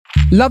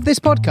Love this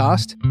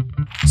podcast?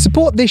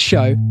 Support this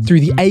show through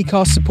the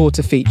Acast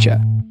supporter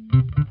feature.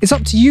 It's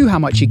up to you how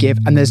much you give,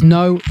 and there's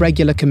no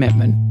regular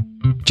commitment.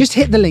 Just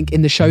hit the link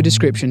in the show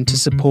description to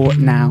support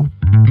now.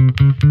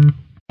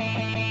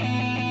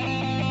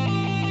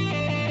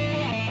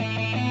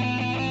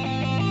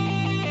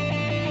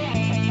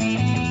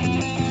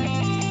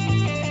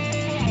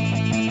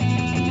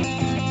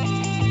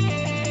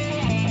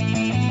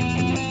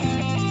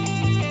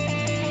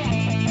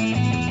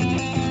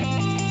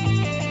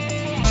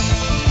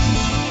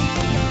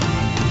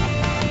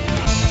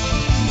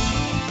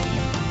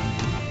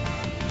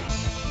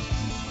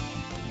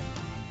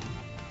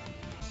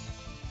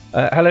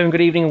 Hello and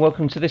good evening and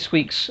welcome to this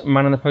week's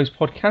Man on the Post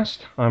podcast.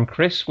 I'm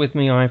Chris. With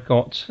me I've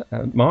got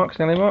Mark.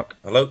 Hello, Mark.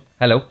 Hello.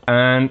 Hello.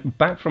 And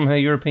back from her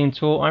European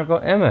tour I've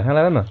got Emma.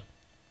 Hello, Emma.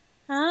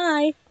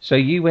 Hi. So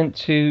you went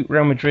to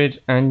Real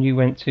Madrid and you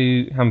went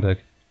to Hamburg.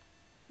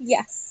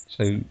 Yes.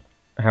 So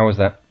how was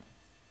that?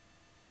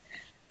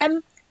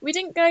 We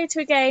didn't go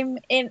to a game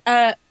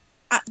at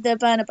the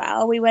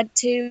Bernabeu. We went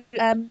to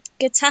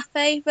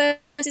Getafe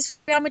versus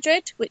Real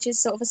Madrid, which is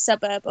sort of a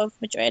suburb of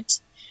Madrid.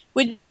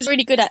 Which was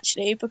really good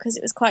actually, because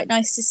it was quite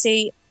nice to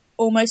see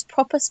almost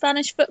proper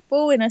Spanish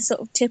football in a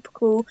sort of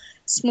typical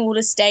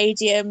smaller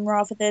stadium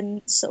rather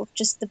than sort of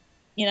just the,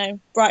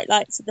 bright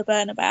lights of the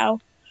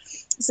Bernabeu.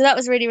 So that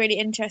was really, really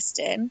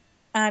interesting.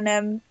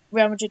 And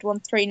Real Madrid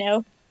won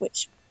 3-0,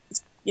 which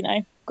was,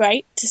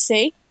 great to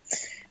see.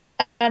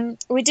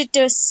 We did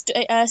do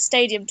a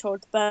stadium tour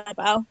of the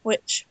Bernabeu,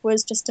 which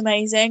was just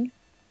amazing.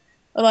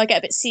 Although I get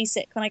a bit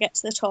seasick when I get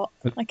to the top.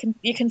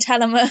 You can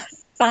tell I'm a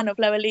fan of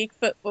lower league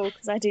football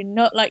because I do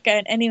not like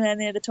going anywhere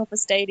near the top of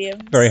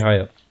stadiums. Very high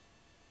up.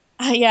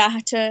 I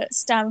had to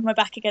stand with my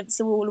back against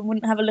the wall and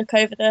wouldn't have a look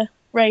over the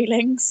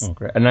railings. Oh,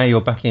 great. And now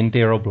you're back in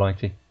dear old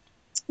Blighty.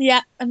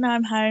 Yeah, and now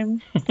I'm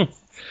home.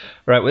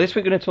 Right, well, this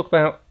week we're going to talk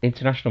about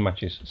international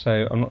matches.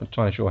 So I'm not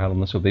entirely sure how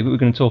long this will be, but we're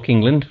going to talk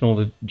England and all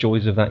the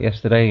joys of that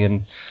yesterday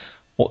and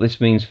what this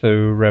means for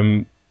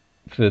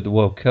the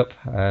World Cup.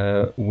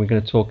 We're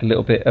going to talk a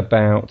little bit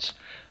about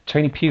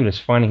Tony Pulis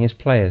finding his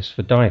players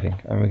for diving,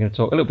 and we're going to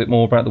talk a little bit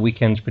more about the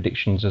weekend's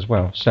predictions as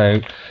well.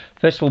 So,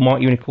 first of all,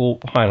 Mark, you only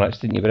called highlights,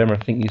 didn't you? But Emma, I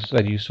think you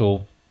said you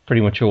saw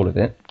pretty much all of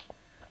it.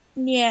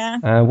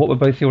 Yeah. What were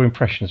both your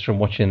impressions from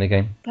watching the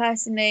game?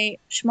 Personally,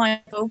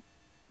 Schmeichel,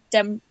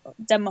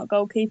 Denmark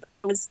goalkeeper,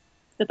 was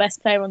the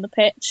best player on the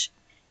pitch.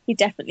 He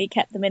definitely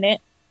kept them in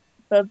it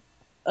for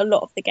a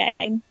lot of the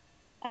game,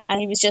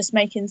 and he was just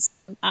making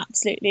some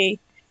absolutely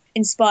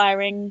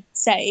inspiring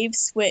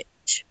saves,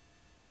 which,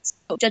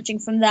 judging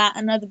from that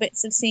and other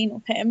bits I've seen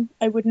of him,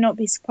 I would not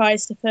be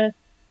surprised if a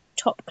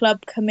top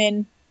club come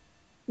in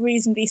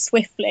reasonably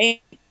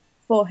swiftly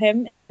for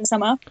him in the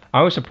summer.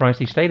 I was surprised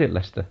he stayed at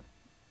Leicester.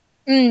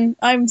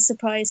 I'm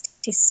surprised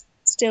he's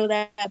still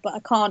there, but I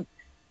can't.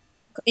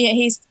 Yeah,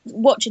 he's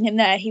watching him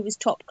there. He was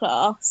top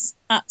class,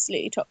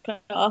 absolutely top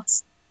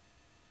class.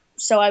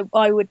 So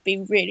I would be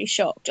really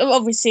shocked.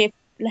 Obviously, if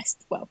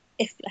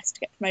Leicester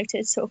get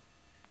promoted, so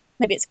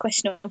maybe it's a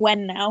question of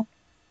when now.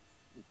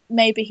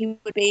 Maybe he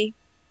would be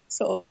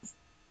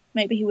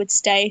maybe he would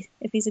stay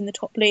if he's in the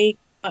top league,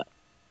 but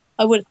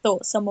I would have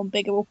thought someone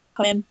bigger will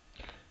come in.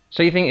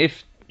 So you think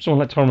if someone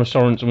like Thomas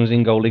Sorensen was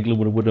in goal, England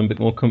would have done a bit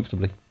more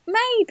comfortably?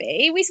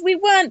 Maybe. We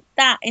weren't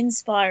that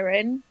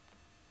inspiring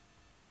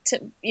to,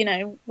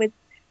 with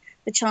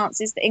the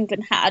chances that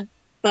England had,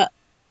 but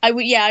I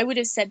would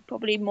have said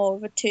probably more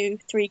of a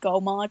 2-3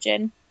 goal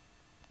margin.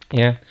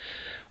 Yeah.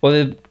 Well,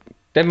 the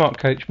Denmark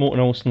coach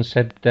Morten Olsen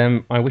said,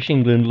 I wish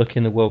England luck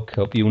in the World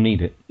Cup, you'll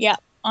need it. Yeah,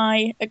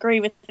 I agree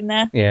with him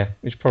there. Yeah,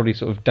 it's probably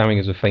sort of damning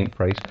as a faint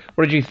praise.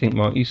 What did you think,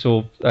 Mark? You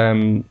saw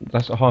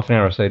that's a half an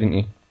hour or so, didn't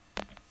you?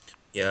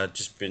 Yeah, I'd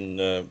just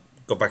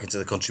got back into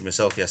the country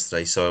myself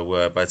yesterday,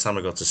 so by the time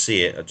I got to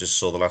see it, I just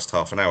saw the last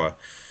half an hour.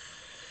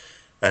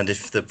 And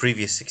if the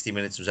previous 60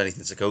 minutes was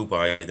anything to go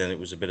by, then it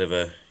was a bit of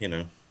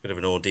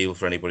an ordeal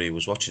for anybody who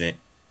was watching it.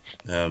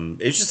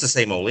 It was just the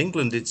same old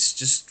England. It's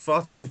just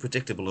far too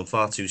predictable and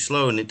far too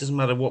slow, and it doesn't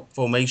matter what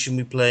formation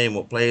we play and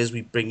what players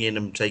we bring in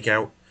and take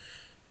out.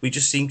 We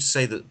just seem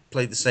to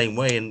play the same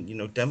way,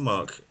 and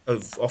Denmark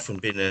have often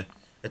been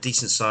a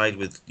decent side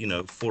with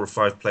 4 or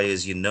 5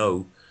 players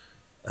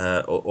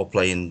or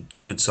playing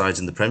good sides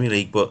in the Premier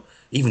League. But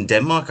even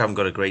Denmark haven't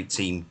got a great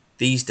team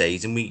these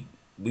days, and we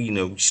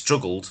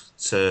struggled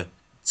to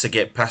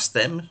get past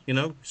them.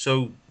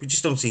 So we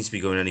just don't seem to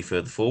be going any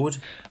further forward.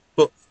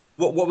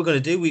 But what we're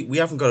going to do, we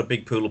haven't got a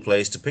big pool of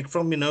players to pick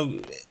from.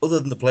 Other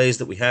than the players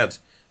that we had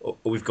or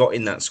we've got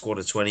in that squad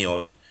of 20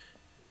 odd.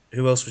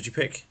 Who else would you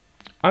pick?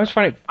 I was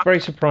very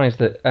surprised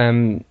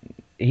that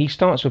he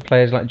starts with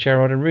players like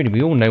Gerrard and Rooney.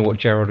 We all know what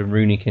Gerrard and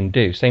Rooney can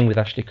do. Same with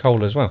Ashley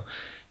Cole as well.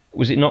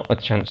 Was it not a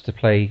chance to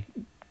play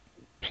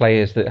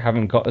players that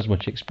haven't got as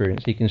much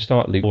experience? He can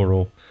start Luke Shaw,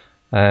 or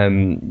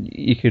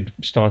you could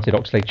start at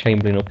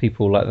Oxlade-Chamberlain or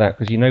people like that,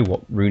 because you know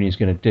what Rooney's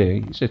going to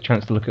do. It's a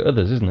chance to look at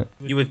others, isn't it?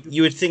 You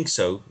would think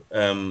so.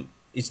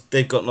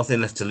 They've got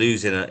nothing left to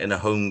lose in a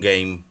home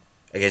game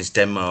against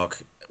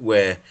Denmark,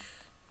 where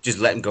just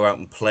let him go out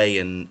and play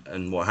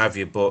and what have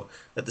you. But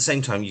at the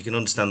same time, you can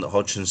understand that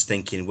Hodgson's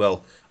thinking,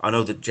 well, I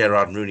know that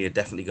Gerrard and Rooney are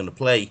definitely going to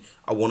play.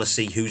 I want to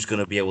see who's going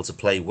to be able to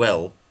play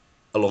well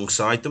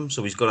alongside them.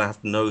 So he's going to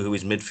have to know who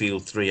his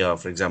midfield three are,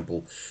 for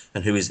example,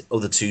 and who his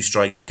other two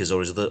strikers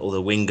or his other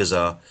wingers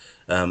are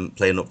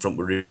playing up front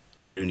with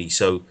Rooney.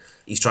 So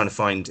he's trying to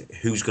find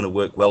who's going to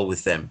work well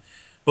with them.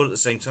 But at the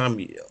same time,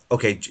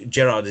 okay,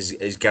 Gerrard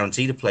is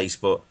guaranteed a place,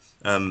 but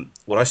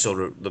what I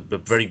saw, the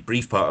very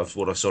brief part of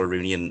what I saw of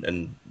Rooney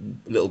and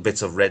little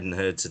bits I've read and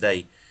heard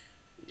today,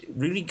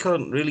 Rooney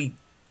can't really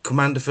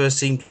command a first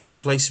team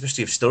place,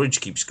 especially if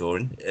Sturridge keeps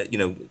scoring.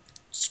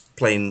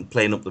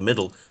 Playing up the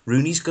middle,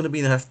 Rooney's going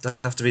to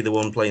have to be the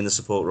one playing the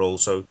support role.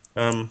 So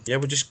we're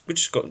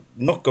just got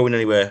not going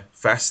anywhere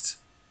fast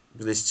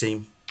with this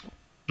team.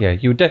 Yeah,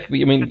 you would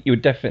definitely. I mean, you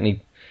would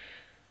definitely.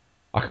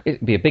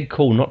 It'd be a big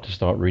call not to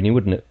start Rooney,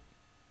 wouldn't it?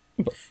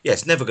 Yeah,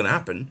 it's never going to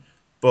happen,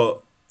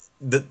 but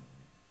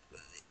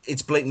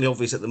it's blatantly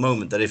obvious at the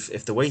moment that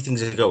if the way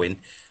things are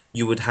going,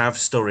 you would have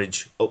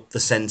Sturridge up the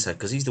centre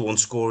because he's the one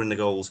scoring the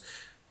goals.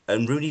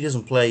 And Rooney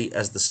doesn't play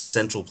as the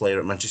central player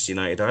at Manchester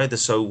United either,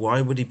 so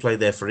why would he play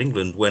there for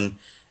England when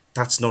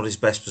that's not his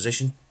best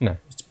position? No.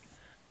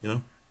 You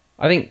know?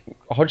 I think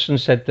Hodgson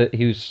said that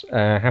he was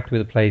happy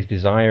with the player's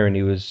desire, and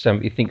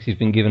he thinks he's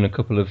been given a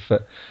couple of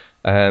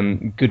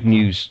good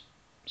news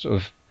sort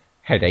of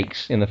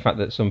headaches in the fact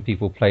that some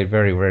people played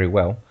very, very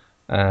well,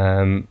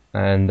 and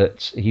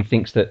that he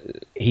thinks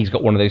that he's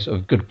got one of those sort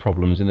of good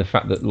problems in the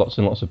fact that lots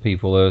and lots of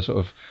people are sort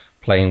of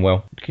playing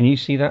well. Can you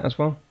see that as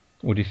well?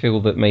 Or do you feel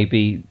that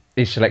maybe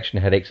his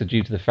selection headaches are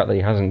due to the fact that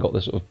he hasn't got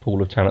the sort of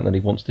pool of talent that he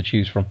wants to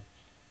choose from?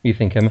 What do you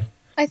think, Emma?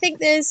 I think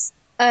there's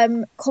a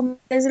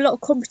lot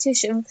of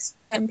competition for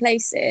certain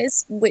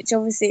places, which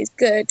obviously is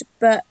good,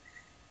 but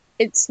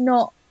it's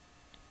not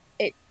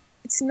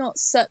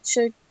such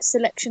a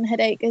selection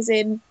headache as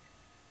in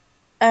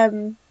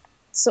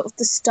sort of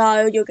the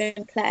style you're going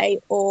to play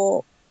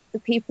or the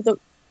people that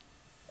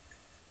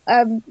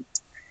I don't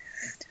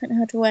know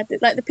how to word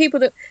it, like the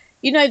people that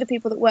the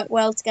people that work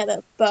well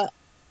together, but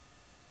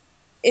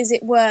is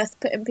it worth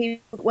putting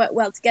people that work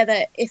well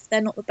together if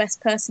they're not the best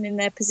person in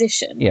their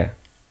position? Yeah.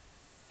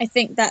 I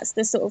think that's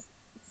the sort of,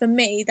 for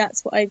me,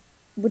 that's what I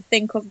would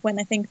think of when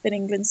I think of an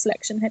England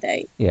selection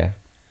headache. Yeah.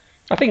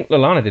 I think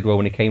Lallana did well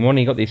when he came on.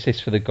 He got the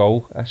assist for the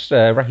goal.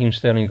 Raheem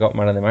Sterling got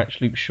man of the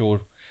match. Luke Shaw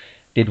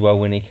did well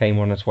when he came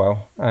on as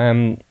well.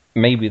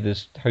 Maybe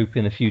there's hope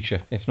in the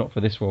future, if not for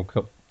this World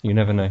Cup. You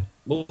never know.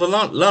 Well,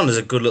 Lallana's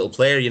a good little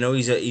player. You know,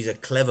 he's a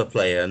clever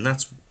player, and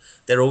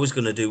they're always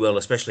going to do well,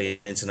 especially in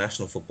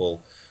international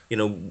football. You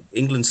know,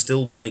 England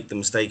still make the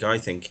mistake, I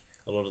think,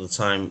 a lot of the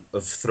time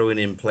of throwing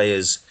in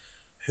players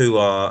who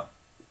are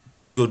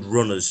good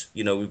runners.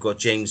 You know, we've got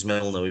James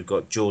Milner, we've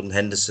got Jordan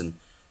Henderson.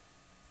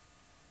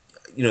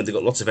 You know, they've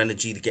got lots of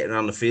energy to get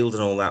around the field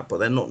and all that, but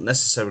they're not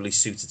necessarily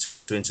suited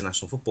to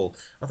international football.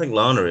 I think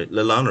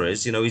Lallana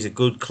is. You know, he's a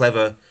good,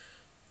 clever,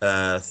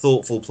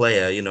 thoughtful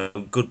player. You know,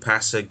 good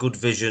passer, good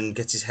vision,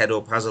 gets his head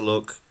up, has a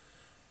look.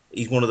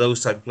 He's one of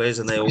those type of players,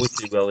 and they always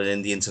do well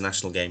in the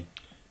international game.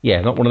 Yeah,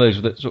 not one of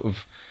those that sort of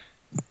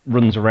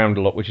runs around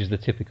a lot, which is the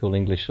typical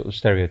English sort of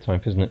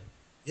stereotype, isn't it?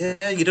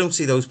 Yeah, you don't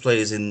see those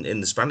players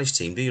in the Spanish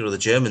team, do you? Or the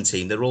German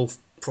team. They're all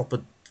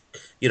proper,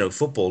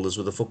 footballers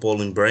with a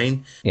footballing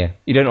brain. Yeah,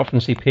 you don't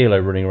often see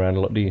Pirlo running around a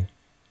lot, do you?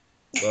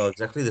 Well,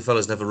 exactly. The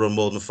fella's never run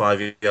more than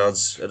 5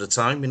 yards at a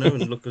time, and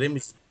look at him,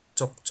 he's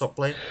top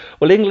player.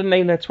 Well, England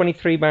named their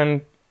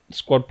 23-man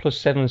squad plus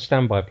 7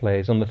 standby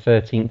players on the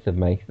 13th of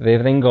May.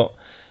 They've then got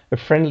a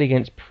friendly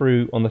against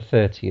Peru on the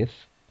 30th.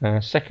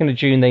 2nd of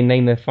June, they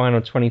name their final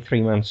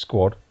 23-man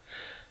squad.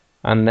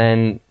 And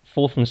then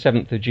 4th and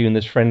 7th of June,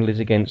 there's friendlies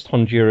against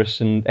Honduras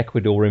and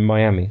Ecuador in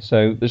Miami.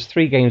 So there's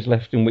 3 games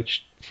left in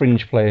which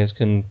fringe players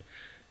can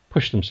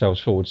push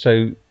themselves forward.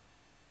 So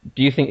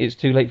do you think it's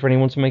too late for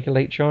anyone to make a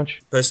late charge?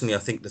 Personally, I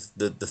think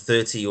the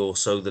 30 or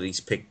so that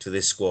he's picked for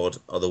this squad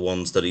are the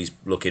ones that he's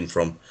looking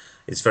from.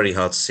 It's very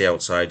hard to see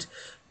outside.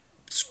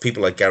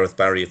 People like Gareth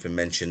Barry have been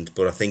mentioned,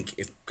 but I think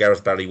if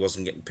Gareth Barry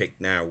wasn't getting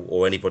picked now,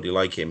 or anybody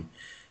like him,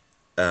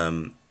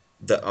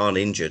 that aren't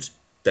injured,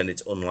 then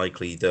it's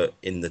unlikely that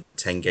in the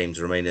 10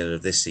 games remaining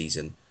of this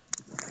season,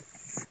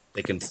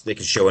 they can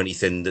show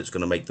anything that's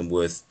going to make them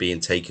worth being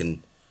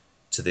taken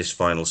to this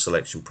final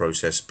selection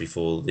process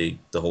before the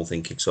whole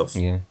thing kicks off.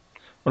 Yeah.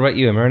 What about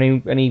you, Emma?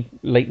 Any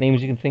late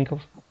names you can think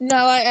of? No,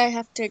 I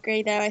have to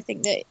agree there. I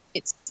think that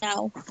it's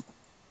now.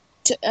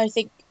 I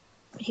think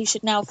he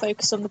should now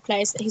focus on the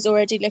players that he's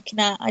already looking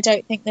at. I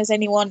don't think there's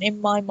anyone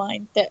in my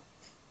mind that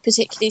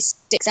particularly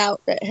sticks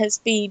out that has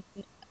been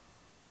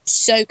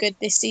so good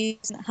this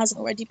season that hasn't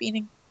already been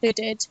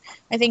included.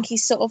 I think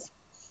he's sort of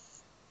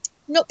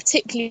not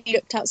particularly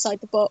looked outside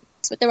the box,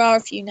 but there are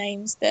a few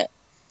names that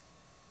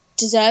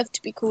deserve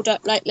to be called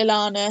up, like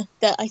Lallana,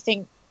 that I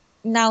think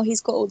now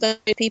he's got all those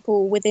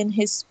people within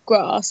his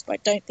grasp. I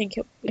don't think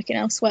he'll be looking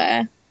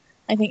elsewhere.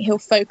 I think he'll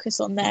focus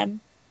on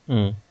them.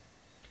 Were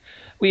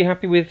you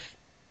happy with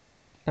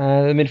the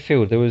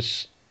midfield? There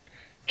was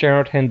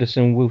Gerrard,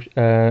 Henderson,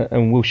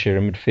 and Wilshere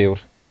in midfield.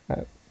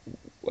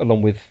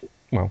 along with,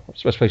 well,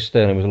 I suppose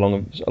Sterling was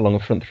along a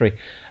front three.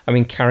 I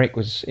mean, Carrick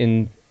was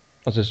a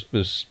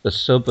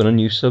sub, an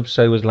unused sub,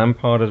 so was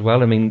Lampard as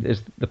well. I mean,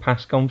 is the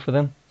pass gone for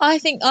them? I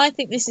think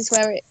this is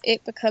where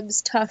it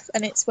becomes tough,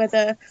 and it's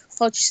whether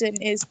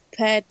Hodgson is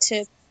prepared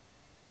to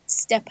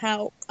step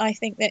out. I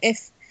think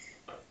it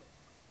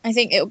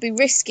would be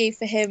risky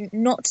for him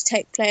not to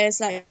take players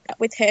like that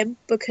with him,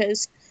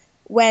 because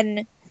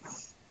when,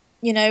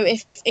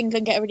 if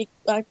England get a really,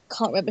 I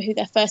can't remember who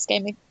their first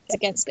game is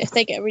against, but if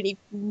they get a really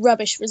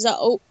rubbish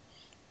result,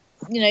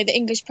 the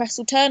English press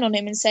will turn on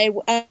him and say,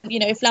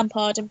 if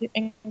Lampard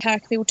and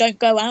Carrick people don't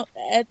go out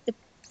there,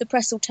 the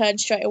press will turn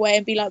straight away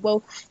and be like,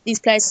 well, these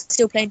players are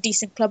still playing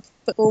decent club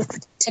football,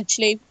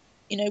 potentially,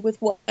 with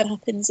what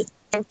happens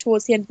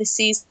towards the end of the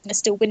season, they're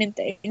still winning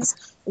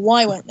things.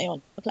 Why weren't they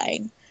on the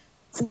plane?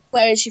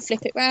 Whereas you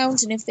flip it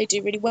round, and if they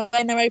do really well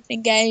in their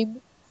opening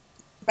game,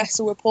 the press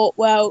will report,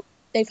 well,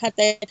 they've had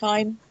their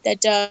time, they're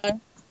done,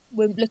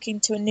 we're looking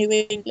to a new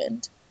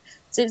England.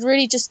 So it's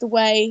really just the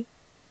way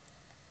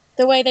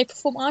they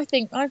perform. I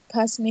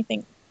personally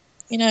think,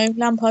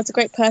 Lampard's a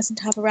great person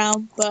to have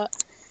around,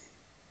 but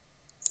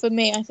for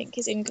me, I think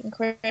his England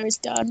career is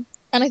done.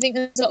 And I think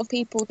there's a lot of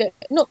people that,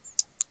 I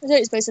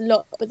don't suppose a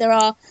lot, but there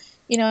are,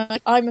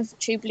 I'm a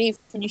true believer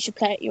and you should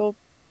play at your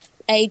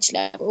age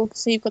level.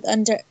 So you've got the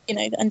under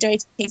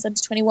 18s, under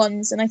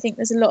 21s, and I think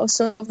there's a lot of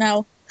sort of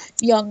now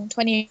young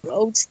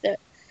 20-year-olds that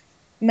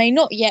may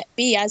not yet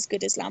be as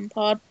good as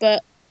Lampard,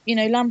 but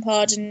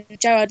Lampard and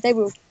Gerrard, they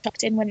were all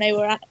chucked in when they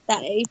were at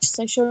that age,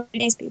 so surely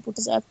these people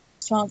deserve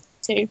a chance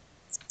to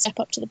step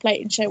up to the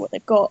plate and show what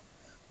they've got,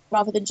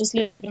 rather than just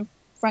living in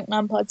Frank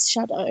Lampard's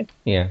shadow.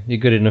 Yeah, you're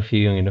good enough,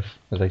 you're young enough,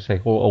 as they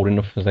say, or old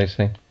enough, as they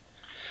say.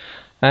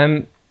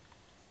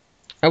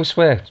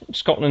 Elsewhere,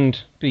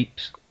 Scotland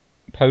beat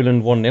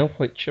Poland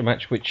 1-0, a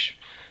match which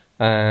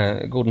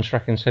Gordon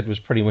Strachan said was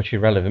pretty much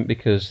irrelevant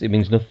because it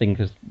means nothing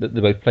because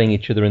they're both playing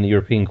each other in the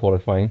European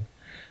qualifying.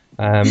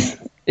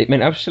 It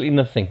meant absolutely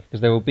nothing because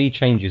there will be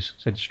changes,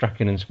 said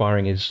Strachan,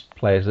 inspiring his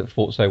players that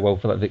fought so well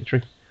for that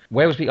victory.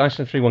 Wales beat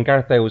Iceland 3-1.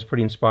 Gareth Bale was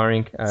pretty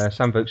inspiring.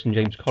 Sam Vokes and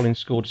James Collins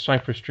scored.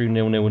 Cyprus drew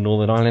 0-0 with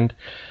Northern Ireland.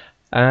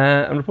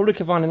 And Republic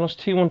of Ireland lost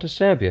 2-1 to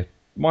Serbia.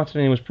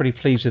 Martinelli was pretty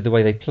pleased with the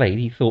way they played.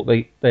 He thought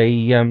they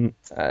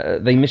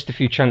missed a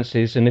few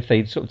chances, and if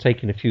they'd sort of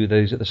taken a few of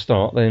those at the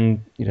start,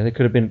 then they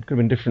could have been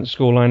a different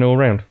scoreline all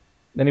round.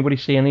 Anybody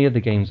see any other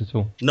games at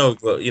all? No,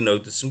 but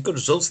there's some good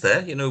results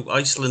there.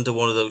 Iceland are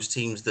one of those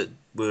teams that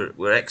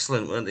were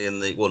excellent, weren't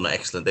they? Not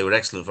excellent. They were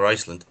excellent for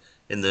Iceland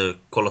in the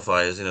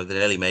qualifiers. They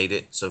nearly made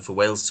it. So for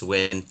Wales to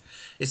win,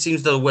 it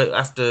seems though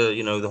after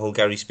the whole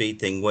Gary Speed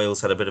thing,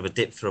 Wales had a bit of a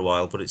dip for a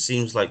while, but it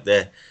seems like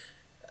they're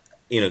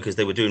because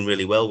they were doing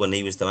really well when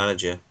he was the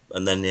manager,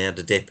 and then they had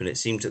a dip, and it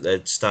seems that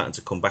they're starting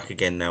to come back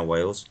again now,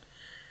 Wales.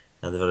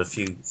 And they've had a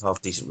few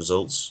half-decent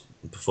results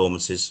and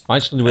performances.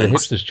 Iceland were the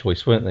hipster's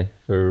choice, weren't they,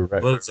 for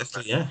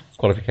exactly, yeah,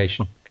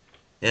 qualification?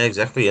 Yeah,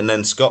 exactly. And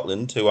then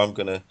Scotland, who I'm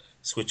going to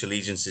switch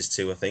allegiances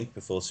to, I think,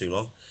 before too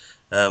long.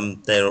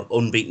 They're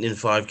unbeaten in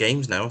 5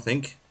 games now, I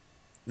think.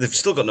 They've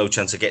still got no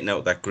chance of getting out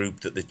of that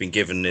group that they've been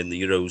given in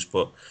the Euros,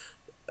 but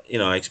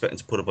I expect them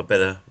to put up a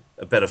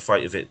better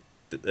fight of it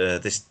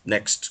this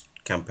next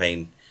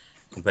campaign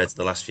compared to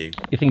the last few.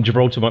 You think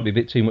Gibraltar might be a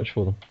bit too much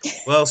for them?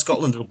 Well,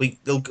 Scotland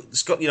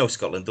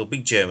Scotland. They'll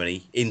beat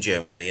Germany in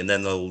Germany, and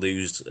then they'll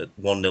lose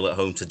 1-0 at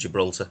home to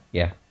Gibraltar.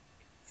 Yeah,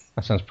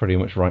 that sounds pretty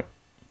much right.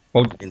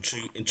 Well, in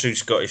true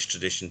Scottish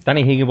tradition.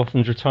 Danny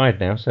Higginbotham's retired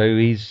now, so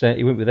he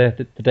won't be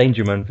the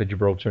danger man for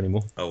Gibraltar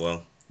anymore. Oh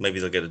well, maybe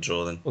they'll get a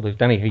draw then. Well, if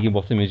Danny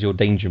Higginbotham is your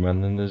danger man,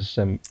 then there's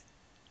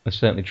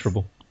certainly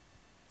trouble.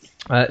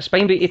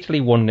 Spain beat Italy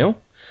 1-0.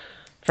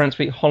 France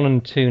beat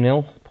Holland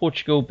 2-0.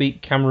 Portugal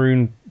beat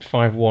Cameroon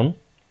 5-1.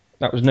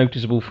 That was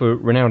noticeable for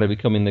Ronaldo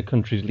becoming the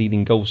country's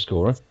leading goal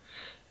scorer.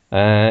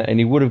 And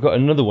he would have got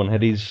another one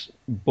had his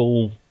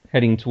ball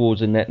heading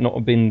towards the net not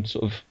have been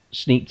sort of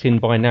sneaked in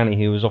by Nani,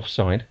 who was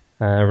offside.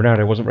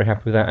 Ronaldo wasn't very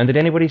happy with that. And did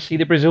anybody see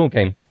the Brazil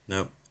game?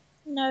 No.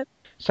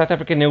 South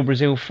Africa 0,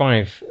 Brazil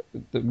 5.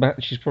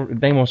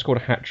 Neymar scored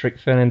a hat-trick,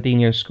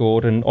 Fernandinho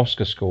scored, and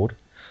Oscar scored.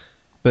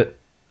 But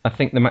I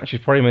think the match is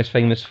probably most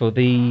famous for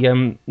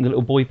the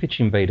little boy pitch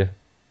invader.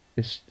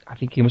 I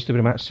think he must have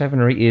been about 7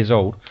 or 8 years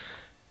old.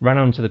 Ran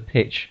onto the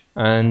pitch,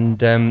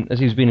 and as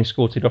he was being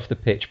escorted off the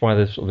pitch by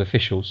the sort of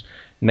officials,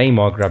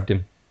 Neymar grabbed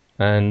him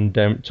and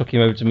took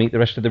him over to meet the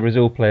rest of the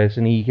Brazil players.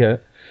 And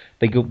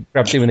they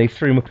grabbed him and they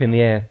threw him up in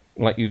the air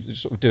like you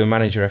sort of do a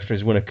manager after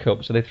he's won a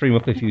cup. So they threw him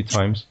up a few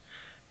times.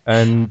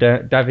 And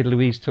David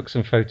Luiz took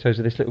some photos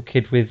of this little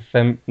kid with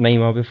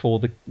Neymar before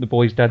the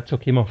boy's dad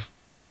took him off.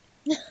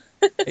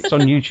 It's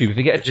on YouTube. If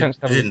you get a chance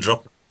to have didn't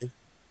drop it.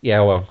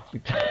 Yeah, well,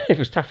 if it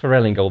was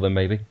Taffarel in goal, then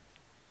maybe.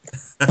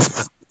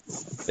 But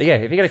yeah,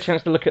 if you get a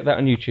chance to look at that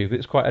on YouTube,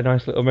 it's quite a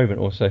nice little moment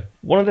also.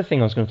 One other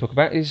thing I was going to talk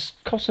about is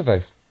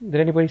Kosovo. Did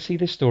anybody see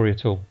this story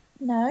at all?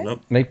 No.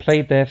 Nope. They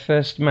played their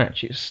first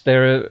match.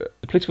 The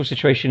political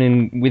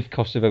situation with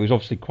Kosovo is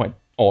obviously quite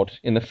odd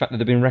in the fact that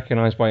they've been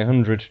recognised by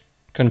 100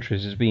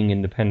 countries as being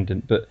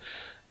independent, but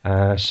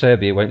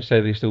Serbia won't.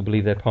 Serbia still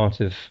believe they're part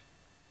of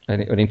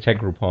an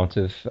integral part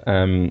of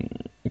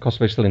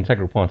Kosovo is still an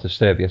integral part of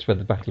Serbia. It's where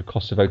the Battle of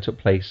Kosovo took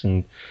place,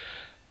 and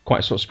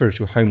quite a sort of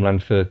spiritual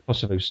homeland for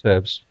Kosovo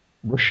Serbs.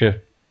 Russia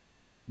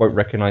won't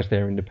recognise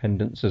their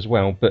independence as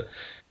well, but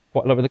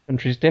quite a lot of the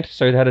countries did.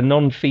 So they had a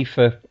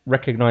non-FIFA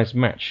recognised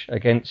match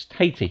against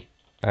Haiti,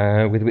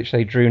 with which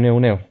they drew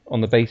 0-0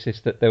 on the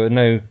basis that there were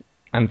no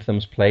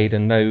anthems played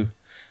and no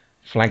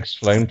flags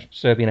flown.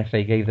 Serbian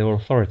FA gave their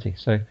authority.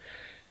 So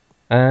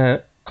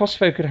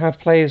Kosovo could have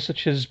players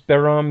such as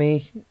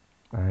Berami,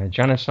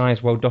 Janissai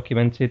is well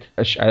documented,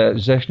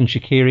 Zertin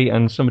Shaqiri,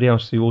 and somebody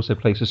else who also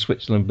plays for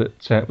Switzerland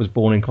but was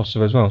born in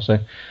Kosovo as well. So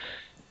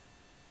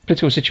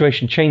political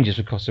situation changes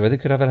for Kosovo. They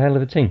could have a hell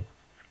of a team.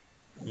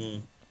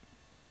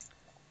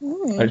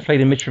 It's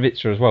played in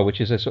Mitrovica as well, which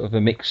is a sort of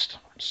a mixed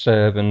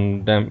Serb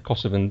and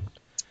Kosovan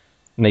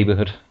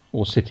neighbourhood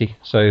or city.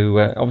 So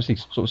obviously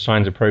sort of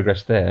signs of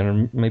progress there,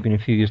 and maybe in a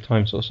few years'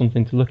 time sort of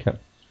something to look at.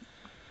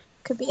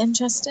 Could be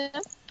interesting.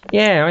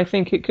 Yeah, I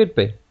think it could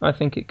be.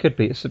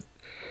 It's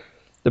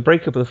the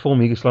breakup of the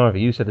former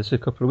Yugoslavia. You said this a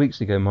couple of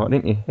weeks ago, Mark,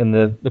 didn't you? In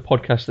the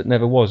podcast that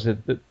never was.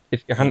 That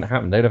if it hadn't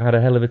happened, they'd have had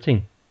a hell of a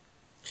team.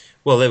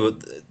 Well,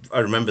 I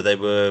remember they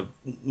were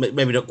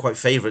maybe not quite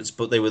favourites,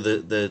 but they were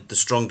the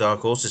strong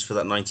dark horses for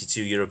that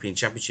 '92 European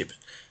Championship.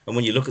 And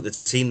when you look at the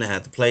team they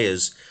had, the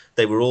players,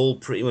 they were all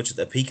pretty much at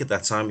their peak at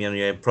that time. You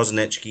had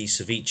Prosinecki,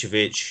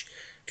 Savicevic,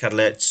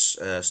 Kadlec,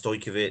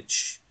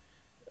 Stojkovic,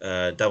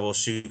 Davor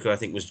Suker, I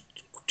think, was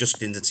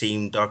just in the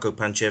team. Darko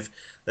Panchev.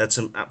 They had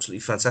some absolutely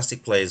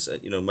fantastic players,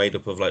 made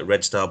up of like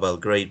Red Star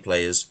Belgrade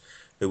players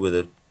who were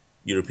the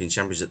European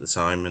champions at the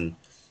time. And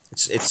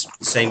it's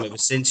the same ever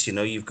since.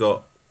 You've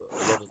got a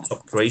lot of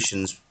top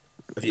Croatians.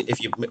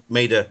 If you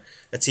made a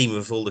team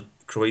of all the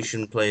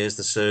Croatian players,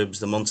 the Serbs,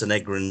 the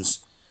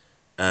Montenegrins,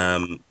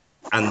 and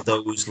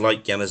those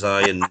like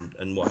Januzaj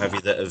and what have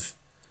you that have,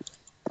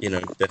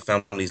 their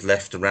families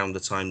left around the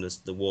time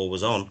the war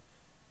was on,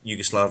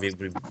 Yugoslavia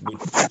would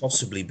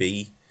possibly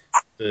be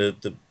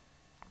the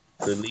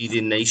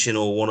leading nation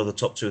or one of the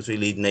top 2 or 3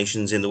 leading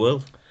nations in the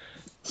world.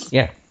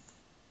 Yeah,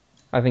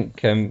 I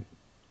think I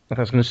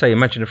was going to say,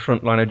 imagine a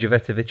front line of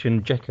Jovetovic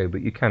and Dzeko,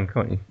 but you can,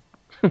 can't you?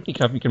 you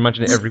can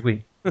imagine it every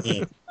week.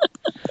 Yeah.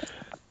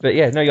 But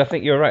yeah, no, I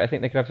think you're right. I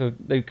think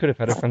they could have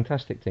had a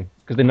fantastic team,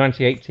 because the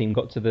 '98 team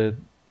got to the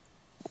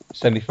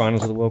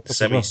semi-finals of the World Cup.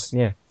 Semis.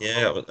 Well.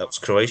 Yeah, that was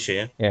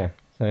Croatia. Yeah.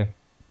 So,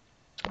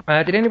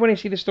 did anybody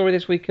see the story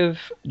this week of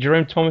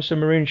Jerome Thomas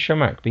and Maroon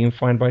Shamak being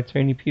fined by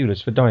Tony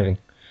Pulis for diving?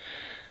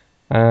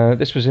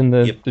 This was in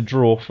the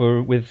draw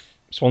with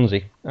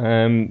Swansea.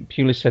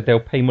 Pulis said they'll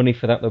pay money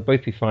for that. They'll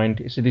both be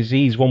fined. It's a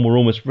disease one we're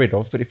almost rid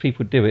of, but if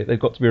people do it, they've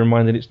got to be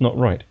reminded it's not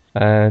right.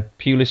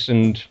 Pulis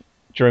and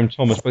Jerome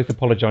Thomas both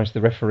apologised to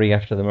the referee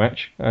after the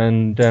match,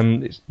 and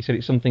he said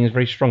it's something he's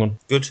very strong on.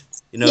 Good.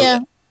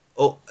 Yeah.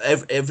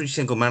 Every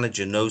single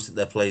manager knows that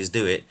their players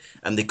do it,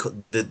 and they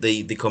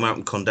come out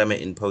and condemn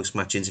it in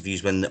post-match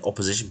interviews when the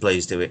opposition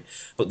players do it.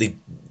 But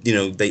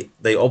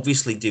they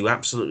obviously do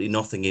absolutely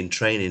nothing in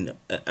training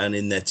and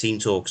in their team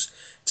talks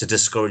to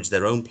discourage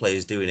their own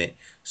players doing it.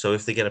 So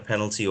if they get a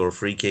penalty or a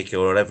free kick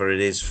or whatever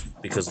it is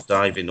because of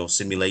diving or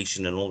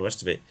simulation and all the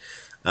rest of it,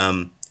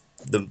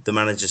 the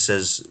manager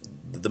says,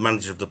 the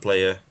manager of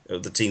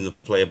the team the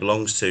player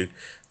belongs to,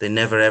 they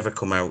never ever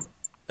come out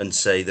and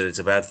say that it's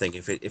a bad thing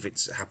if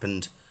it's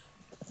happened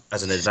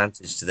as an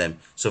advantage to them.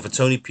 So for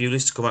Tony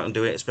Pulis to come out and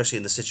do it, especially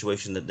in the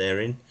situation that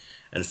they're in,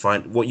 and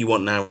find what you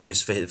want now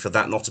is for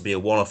that not to be a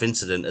one-off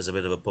incident as a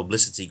bit of a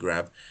publicity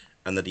grab,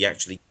 and that he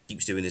actually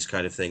keeps doing this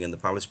kind of thing, and the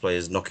Palace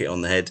players knock it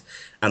on the head,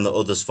 and that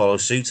others follow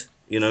suit.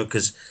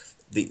 Because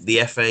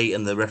the FA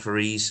and the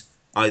referees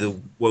either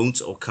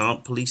won't or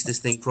can't police this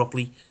thing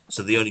properly.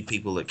 So the only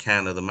people that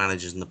can are the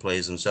managers and the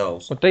players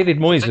themselves. Well, David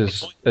Moyes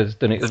has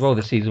done it as well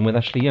this season with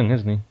Ashley Young,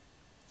 hasn't he?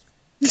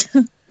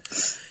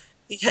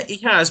 He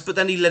has, but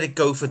then he let it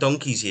go for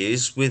donkey's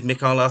years with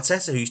Mikel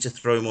Arteta, who used to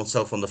throw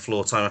himself on the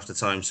floor time after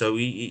time. So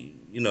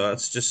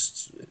it's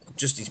just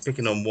he's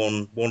picking on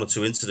one or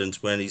two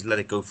incidents when he's let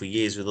it go for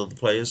years with other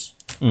players.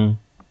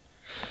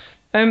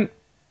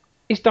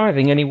 Is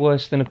diving any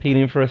worse than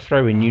appealing for a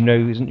throw-in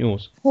isn't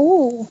yours?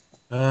 Ooh.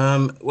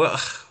 Well,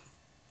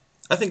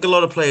 I think a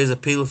lot of players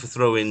appeal for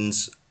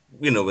throw-ins,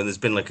 when there's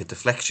been like a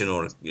deflection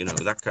or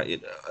that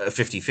kind a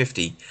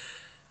 50-50.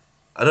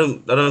 I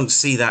don't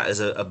see that as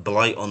a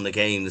blight on the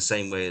game the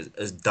same way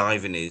as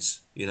diving is.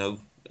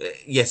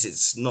 Yes,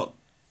 it's not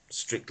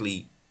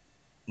strictly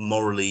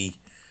morally,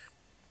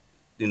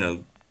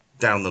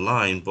 down the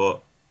line,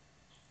 but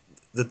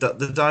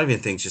the diving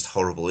thing's just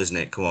horrible, isn't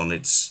it? Come on,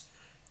 that's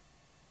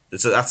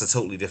a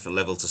totally different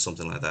level to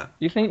something like that.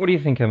 What do you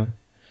think, Emma?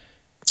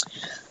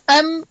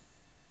 I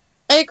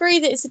agree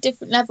that it's a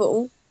different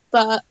level,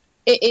 but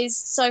it is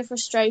so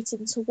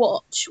frustrating to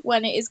watch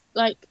when it is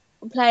like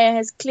a player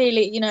has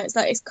clearly, it's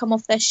like it's come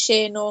off their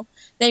shin, or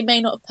they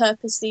may not have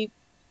purposely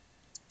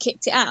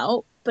kicked it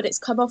out, but it's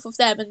come off of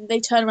them and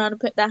they turn around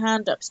and put their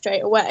hand up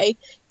straight away.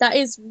 That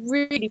is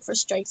really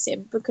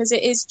frustrating, because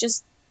it is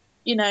just,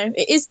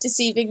 it is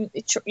deceiving,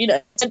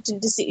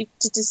 attempting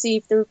to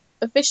deceive the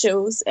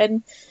officials.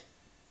 And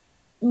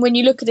when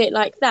you look at it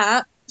like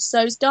that,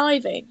 so's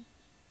diving.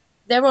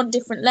 They're on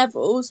different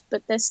levels,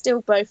 but they're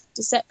still both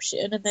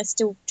deception, and they're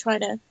still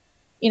trying to,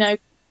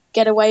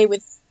 get away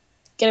with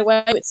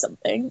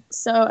something.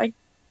 So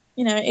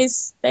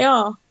they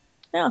are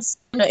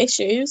similar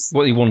issues.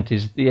 What you want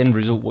is the end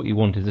result. What you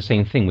want is the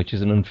same thing, which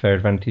is an unfair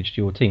advantage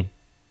to your team.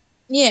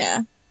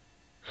 Yeah.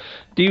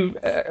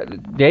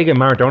 Diego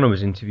Maradona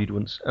was interviewed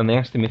once, and they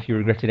asked him if he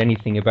regretted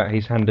anything about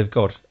his hand of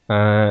God.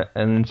 And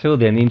until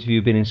then, the interview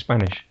had been in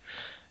Spanish.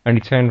 And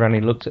he turned around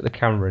and he looked at the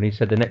camera and he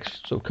said the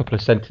next sort of couple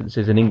of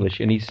sentences in English.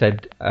 And he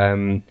said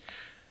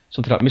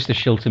something like, "Mr.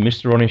 Shilton,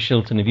 Mr. Ronnie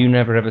Shilton, have you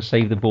never ever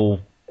saved the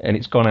ball and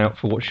it's gone out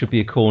for what should be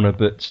a corner,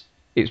 but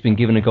it's been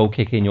given a goal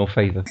kick in your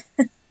favour?"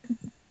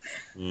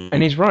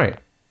 And he's right,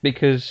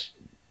 because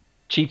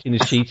cheating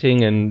is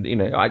cheating, and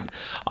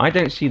I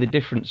don't see the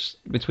difference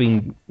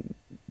between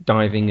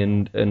diving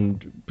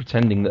and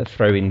pretending that a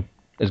throw-in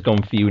has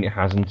gone for you and it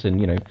hasn't,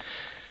 and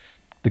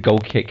the goal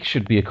kick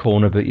should be a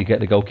corner, but you get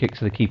the goal kick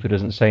so the keeper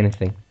doesn't say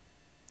anything.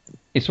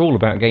 It's all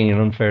about gaining an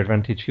unfair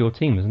advantage for your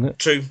team, isn't it?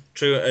 True,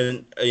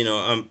 and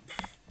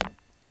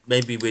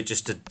maybe we're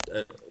just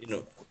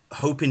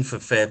hoping for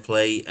fair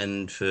play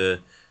and for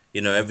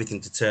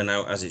everything to turn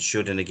out as it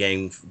should in a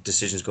game,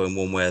 decisions going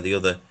one way or the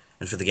other,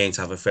 and for the game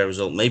to have a fair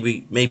result.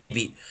 Maybe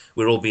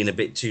we're all being a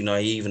bit too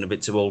naive and a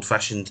bit too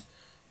old-fashioned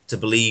to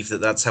believe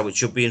that that's how it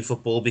should be in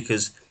football,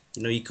 because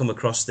you come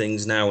across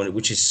things now,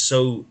 which is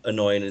so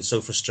annoying and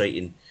so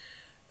frustrating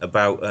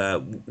about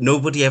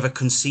nobody ever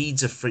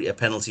concedes a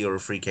penalty or a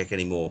free kick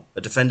anymore.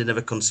 A defender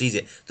never concedes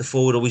it. The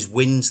forward always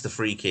wins the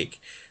free kick.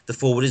 The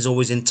forward is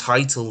always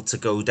entitled to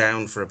go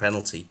down for a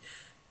penalty.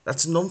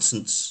 That's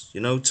nonsense,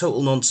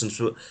 total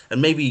nonsense.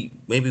 And maybe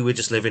we're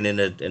just living in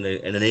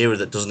an era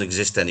that doesn't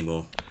exist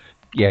anymore.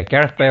 Yeah,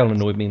 Gareth Bale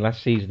annoyed me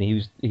last season.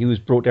 He was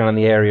brought down in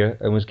the area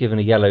and was given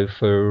a yellow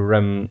for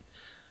a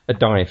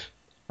dive.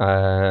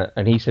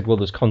 And he said, well,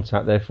 there's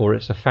contact, therefore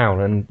it's a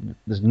foul. And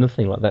there's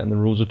nothing like that in the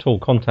rules at all.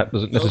 Contact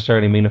doesn't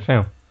necessarily mean a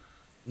foul.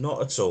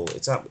 Not at all.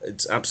 It's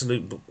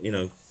absolute,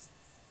 I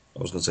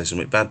was going to say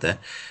something bad there.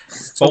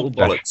 It's total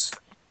bollocks.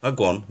 Oh,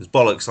 go on. It's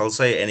bollocks. I'll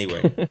say it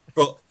anyway.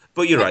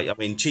 But you're right. I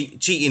mean,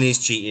 cheating is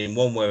cheating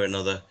one way or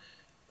another.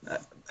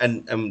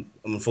 And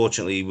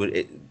unfortunately,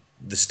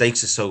 the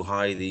stakes are so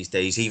high these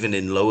days, even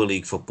in lower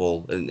league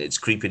football, and it's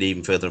creeping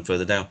even further and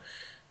further down.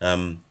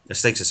 The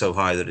stakes are so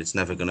high that it's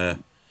never gonna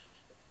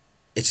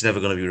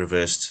be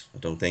reversed, I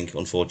don't think,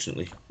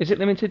 unfortunately. Is it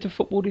limited to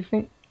football, do you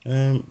think?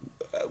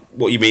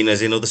 What you mean,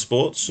 as in other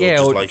sports?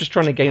 Just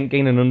trying to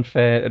gain an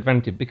unfair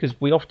advantage, because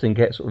we often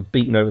get sort of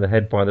beaten over the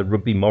head by the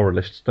rugby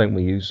moralists, don't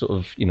we? Who sort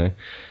of,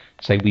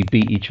 say we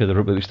beat each other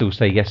up, but we still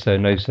say yes sir,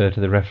 no sir to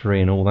the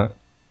referee and all that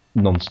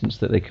nonsense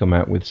that they come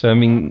out with. So, I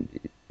mean,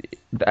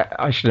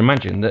 I should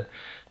imagine that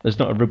there's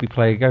not a rugby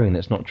player going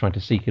that's not trying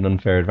to seek an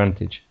unfair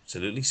advantage.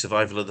 Absolutely.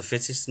 Survival of the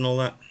fittest and all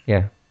that.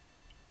 Yeah,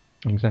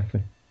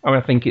 exactly. I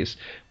mean, I think it's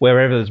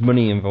wherever there's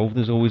money involved,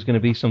 there's always going to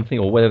be something,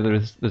 or whether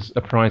there's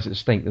a prize at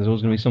stake, there's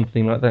always going to be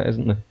something like that,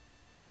 isn't there?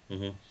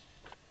 Mm-hmm.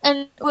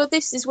 And well,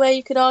 this is where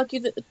you could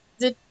argue that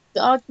the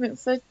argument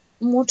for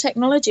more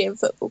technology in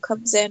football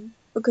comes in,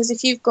 because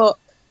if you look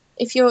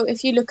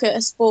at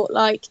a sport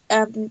like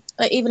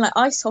even like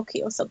ice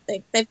hockey or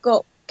something, they've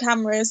got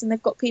cameras and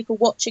they've got people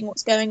watching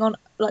what's going on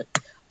like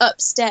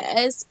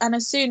upstairs, and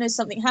as soon as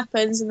something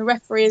happens and the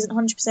referee isn't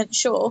 100%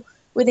 sure,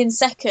 within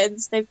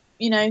seconds they've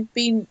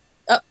been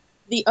up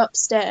the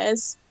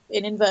upstairs,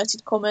 in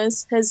inverted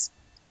commas, has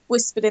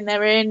whispered in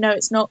their ear, no,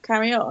 it's not,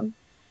 carry on.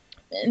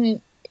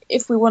 And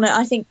if we want to,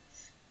 I think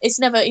it's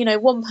never,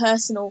 one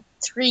person or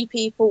three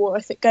people, or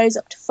if it goes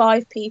up to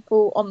 5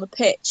 people on the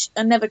pitch,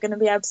 are never going to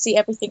be able to see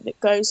everything that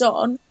goes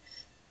on.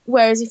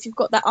 Whereas if you've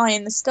got that eye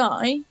in the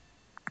sky,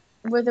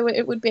 whether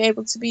it would be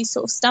able to be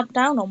sort of stamped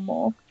down on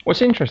more. Well,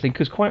 it's interesting,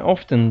 because quite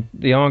often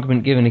the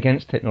argument given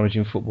against technology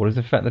in football is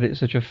the fact that it's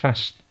such a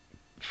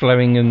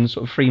fast-flowing and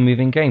sort of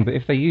free-moving game. But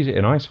if they use it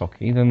in ice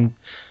hockey, then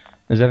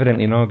there's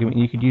evidently an argument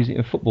you could use it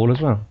in football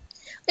as well.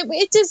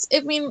 It does.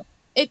 I mean,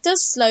 it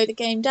does slow the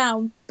game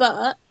down,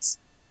 but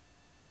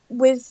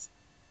it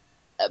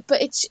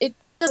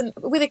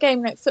doesn't with a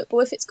game like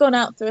football. If it's gone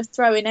out through a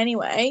throw-in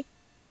anyway,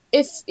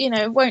 it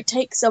won't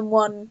take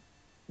someone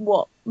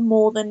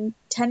more than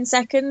 10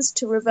 seconds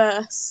to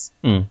reverse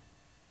a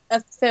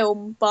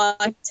film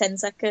by 10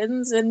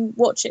 seconds and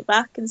watch it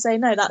back and say,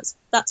 no, that's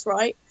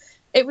right.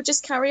 It would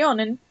just carry on,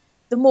 and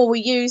the more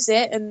we use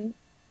it, and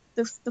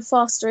the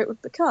faster it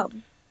would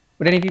become.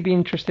 Would any of you be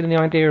interested in the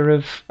idea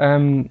of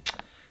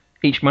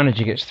each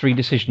manager gets 3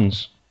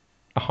 decisions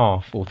a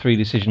half, or 3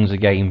 decisions a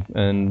game,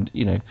 and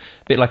a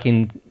bit like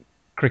in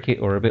cricket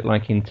or a bit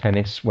like in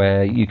tennis,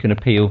 where you can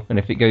appeal, and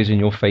if it goes in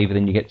your favour,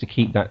 then you get to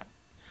keep that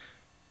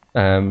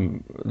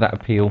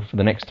appeal for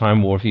the next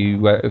time, or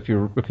if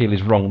your appeal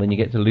is wrong, then you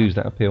get to lose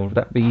that appeal. Would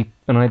that be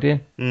an idea?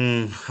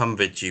 I'm a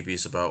bit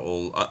dubious about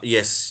all.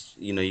 Yes,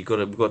 we've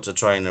got to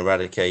try and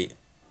eradicate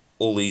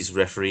all these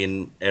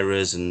refereeing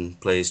errors and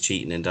players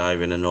cheating and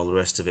diving and all the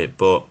rest of it.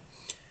 But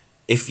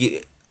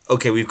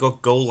okay, we've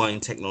got goal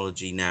line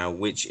technology now,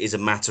 which is a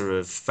matter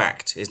of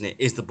fact, isn't it?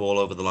 Is the ball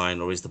over the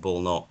line or is the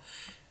ball not?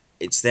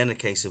 It's then a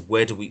case of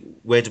where do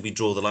we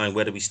draw the line?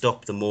 Where do we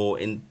stop? The more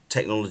in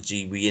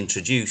technology we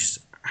introduce,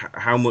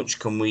 how much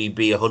can we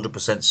be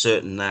 100%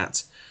 certain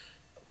that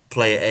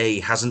player A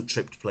hasn't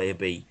tripped player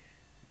B?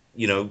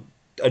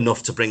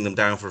 Enough to bring them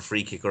down for a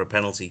free kick or a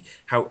penalty.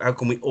 How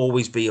can we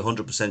always be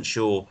 100%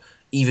 sure,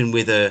 even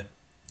with a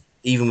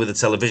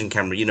television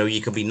camera?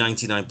 You can be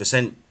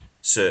 99%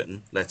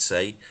 certain, let's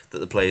say, that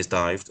the player's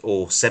dived,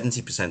 or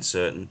 70%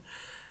 certain,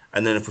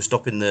 and then if we're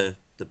stopping the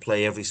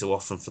play every so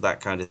often for that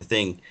kind of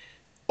thing,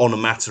 on a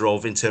matter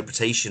of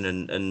interpretation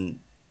and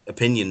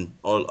opinion,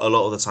 a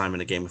lot of the time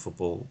in a game of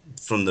football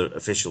from the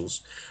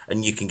officials,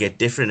 and you can get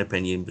different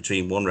opinion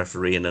between one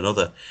referee and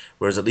another,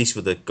 whereas at least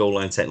with the goal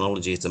line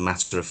technology, it's a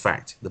matter of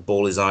fact. The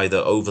ball is either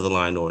over the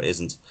line or it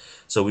isn't.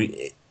 So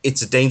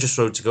it's a dangerous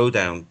road to go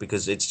down,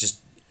 because it's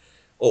just,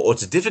 or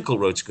it's a difficult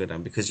road to go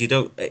down, because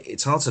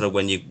it's hard to know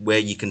where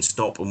you can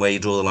stop and where you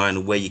draw the line,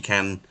 and where you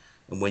can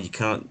and where you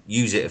can't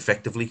use it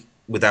effectively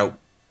without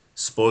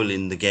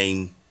spoiling the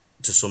game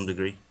to some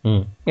degree.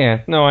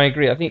 Yeah, no, I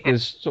agree. I think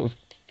there's sort of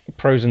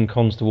pros and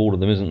cons to all of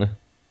them, isn't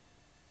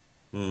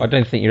there? I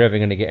don't think you're ever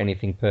going to get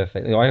anything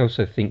perfect. I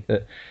also think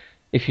that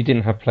if you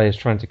didn't have players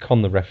trying to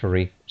con the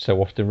referee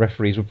so often,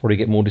 referees would probably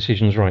get more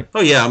decisions right.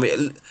 Oh yeah, I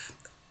mean,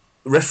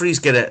 referees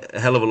get a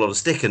hell of a lot of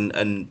stick,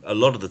 and a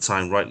lot of the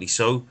time rightly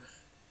so,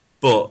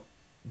 but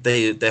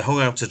they're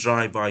hung out to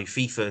dry by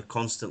FIFA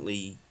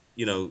constantly,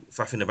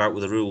 faffing about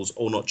with the rules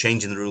or not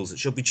changing the rules that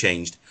should be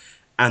changed,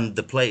 and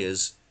the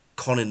players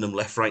conning them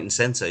left, right, and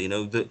centre.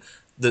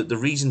 The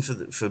reason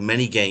for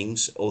many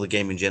games, or the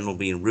game in general,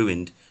 being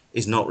ruined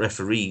is not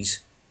referees,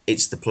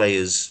 it's the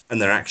players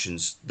and their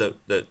actions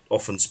that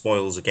often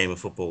spoils a game of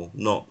football,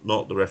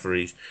 not the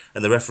referees.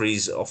 And the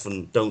referees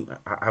often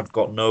have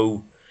got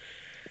no,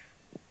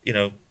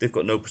 they've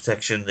got no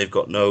protection, they've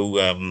got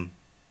no,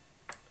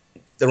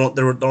 they're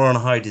on a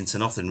hide into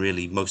nothing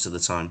really most of the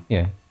time.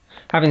 Yeah.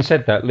 Having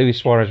said that, Luis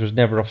Suarez was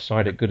never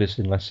offside at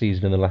Goodison last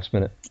season in the last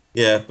minute.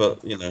 Yeah,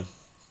 but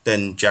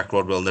then Jack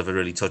Rodwell never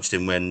really touched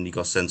him when he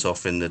got sent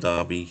off in the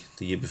derby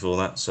the year before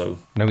that. So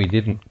no, he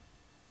didn't.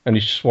 And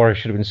Suarez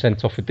should have been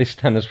sent off with this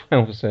stand as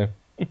well. So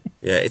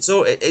yeah, it's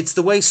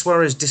the way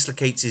Suarez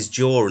dislocates his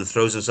jaw and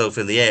throws himself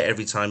in the air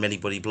every time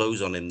anybody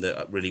blows on him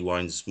that really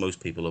winds most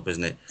people up,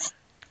 isn't it?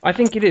 I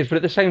think it is, but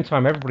at the same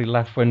time, everybody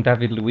laughed when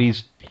David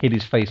Luiz hid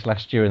his face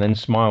last year and then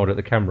smiled at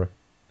the camera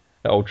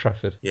at Old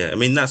Trafford. Yeah, I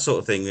mean, that sort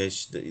of thing,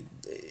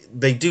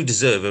 they do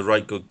deserve a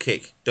right good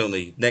kick, don't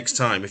they? Next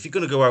time, if you're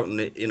going to go out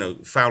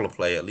and foul a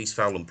player, at least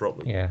foul them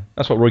properly. Yeah,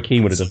 that's what Roy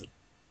Keane would have done.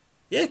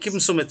 Yeah, give them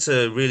something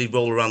to really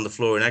roll around the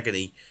floor in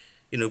agony.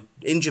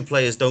 Injured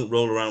players don't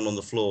roll around on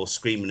the floor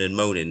screaming and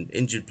moaning.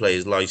 Injured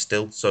players lie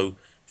still. So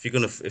if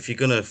you're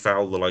gonna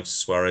foul the likes of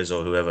Suarez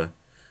or whoever,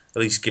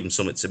 at least give them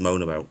something to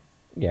moan about.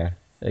 Yeah,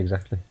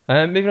 exactly.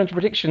 Moving on to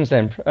predictions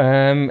then.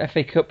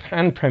 FA Cup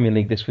and Premier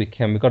League this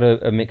weekend. We've got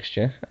a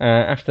mixture.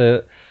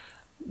 After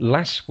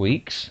last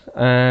week's,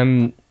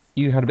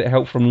 you had a bit of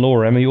help from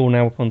Laura. Emma, you're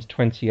now up on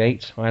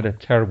 28. I had a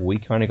terrible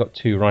week. I only got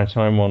 2 right.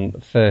 I'm on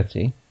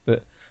 30.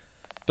 But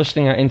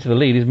busting out into the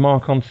lead is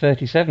Mark on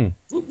 37.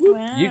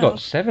 Wow. You got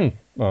 7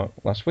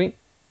 last week.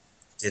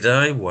 Did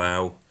I?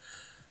 Wow.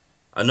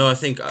 I know. I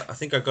think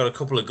I got a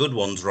couple of good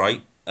ones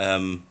right.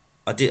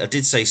 I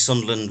did say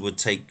Sunderland would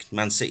take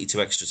Man City to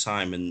extra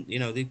time, and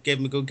they gave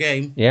them a good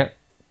game. Yeah.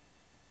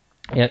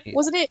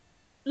 Wasn't it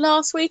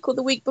last week or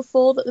the week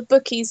before that the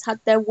bookies had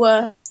their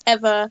worst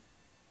ever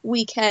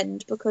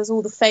weekend because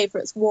all the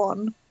favourites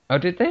won? Oh,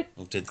 did they?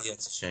 Oh, did they?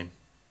 That's a shame.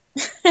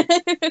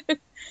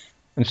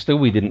 And still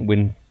we didn't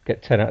win.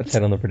 Get 10 out of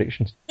 10 on the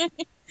predictions.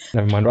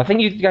 Never mind. I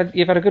think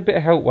you've had a good bit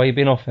of help while you've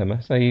been off,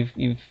 Emma. So I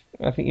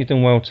think you've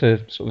done well to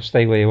sort of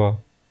stay where you are.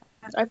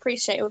 I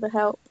appreciate all the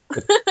help.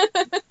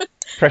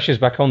 Pressure's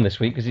back on this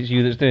week because it's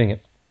you that's doing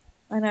it.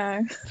 I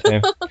know. So,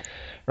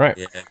 right.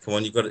 Yeah, come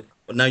on, you've got it.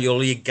 Now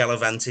you're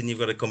gallivanting. You've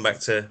got to come back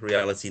to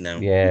reality now.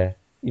 Yeah.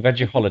 You've had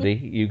your holiday.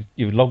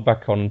 You've logged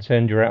back on and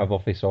turned your out of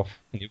office off.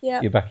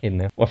 You're back in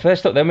now. Well,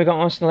 first up then we got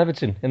Arsenal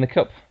Everton in the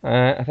Cup.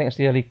 I think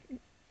it's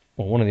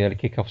one of the early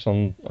kickoffs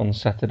on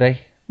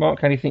Saturday.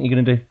 Mark, how do you think you're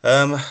going to do?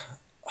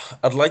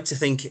 I'd like to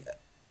think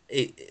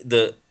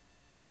that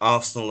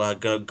Arsenal are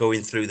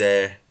going through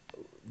the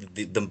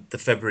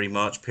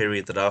February-March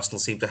period that Arsenal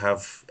seem to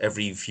have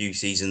every few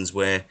seasons,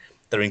 where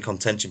they're in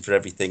contention for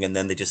everything and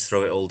then they just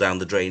throw it all down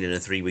the drain in a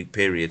 3-week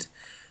period.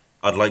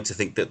 I'd like to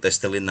think that they're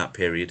still in that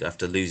period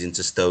after losing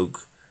to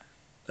Stoke,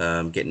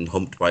 getting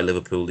humped by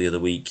Liverpool the other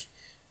week.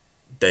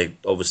 They're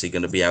obviously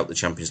going to be out the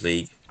Champions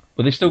League.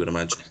 Well, they've got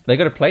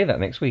to play that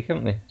next week,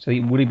 haven't they? So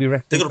will he be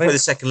ready? They've got to play the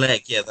second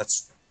leg. Yeah, but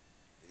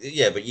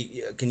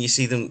can you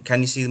see them?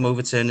 Can you see them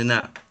overturning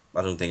that?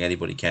 I don't think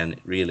anybody can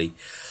really.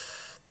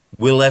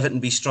 Will Everton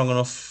be strong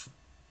enough?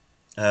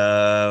 You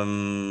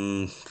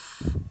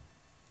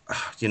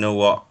know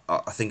what?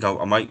 I think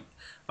I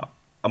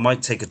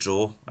might take a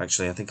draw.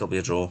 Actually, I think it'll be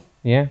a draw.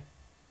 Yeah.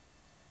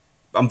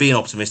 I'm being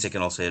optimistic,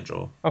 and I'll say a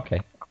draw.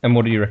 Okay. And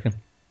what do you reckon?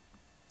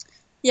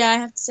 Yeah, I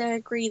have to say I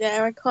agree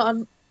there.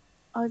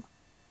 I've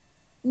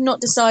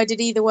not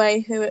decided either way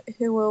who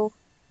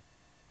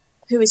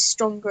is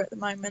stronger at the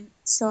moment,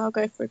 so I'll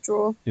go for a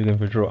draw. You're going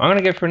for a draw. I'm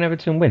going to go for an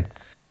Everton win.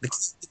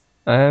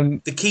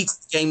 The key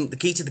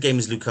to the game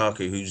is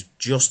Lukaku, who's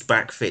just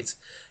back fit.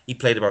 He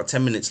played about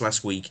 10 minutes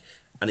last week,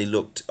 and he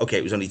looked okay.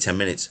 It was only 10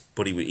 minutes,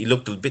 but he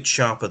looked a bit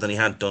sharper than he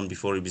had done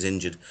before he was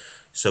injured.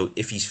 So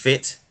if he's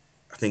fit,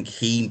 I think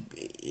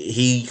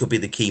he could be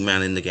the key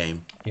man in the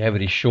game. Yeah,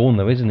 but he's Sean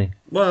though, isn't he?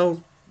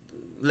 Well,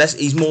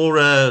 he's more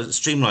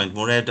streamlined,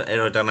 more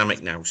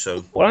aerodynamic now.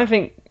 So Well, I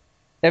think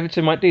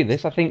Everton might do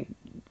this. I think,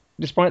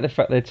 despite the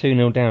fact they're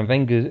 2-0 down,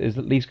 Wenger has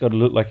at least got to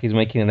look like he's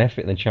making an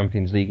effort in the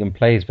Champions League and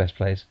play his best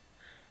players,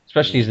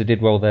 especially as they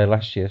did well there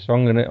last year. So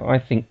I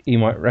think he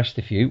might rest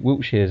a few.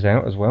 Wiltshire's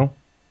out as well.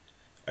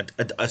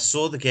 I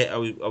saw the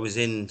game. I was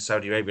in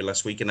Saudi Arabia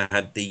last week, and I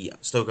had the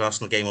Stoke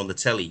Arsenal game on the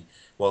telly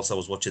whilst I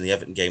was watching the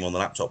Everton game on the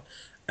laptop.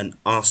 And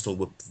Arsenal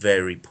were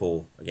very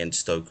poor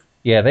against Stoke.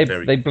 Yeah, they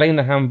blamed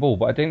the handball,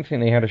 but I don't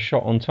think they had a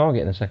shot on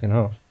target in the second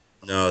half.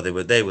 No, they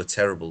were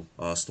terrible.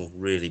 Arsenal,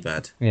 really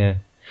bad. Yeah.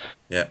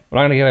 Yeah.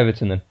 Well, I'm going to go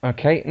Everton then.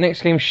 Okay,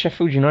 next game,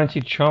 Sheffield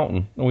United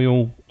Charlton. Are we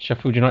all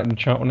Sheffield United and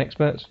Charlton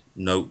experts?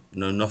 No,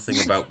 know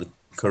nothing about the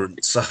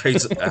current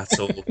sides at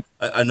all.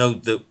 I know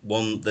that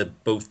they're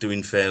both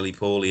doing fairly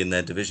poorly in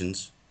their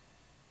divisions.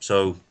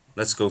 So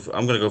let's go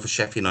I'm going to go for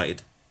Sheffield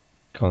United.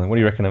 Come on, then. What do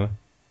you reckon, Emma?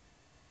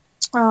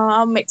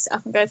 I'll mix it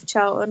up and go for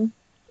Charlton.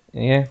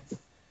 Yeah.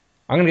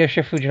 I'm going to go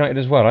Sheffield United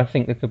as well. I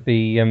think there could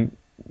be...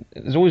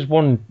 there's always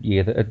one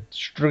year that a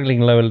struggling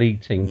lower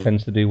league team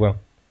tends to do well.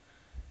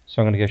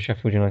 So I'm going to go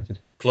Sheffield United.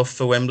 Clough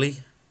for Wembley?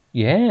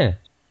 Yeah.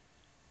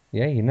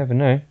 Yeah, you never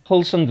know.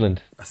 Hull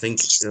Sunderland. I think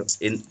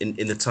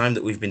in the time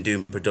that we've been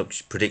doing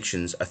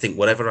predictions, I think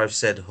whatever I've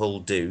said Hull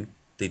do,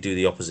 they do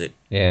the opposite.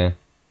 Yeah.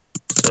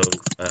 So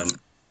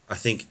I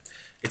think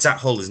it's at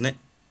Hull, isn't it?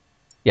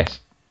 Yes.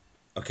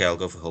 Okay, I'll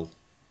go for Hull.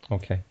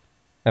 Okay.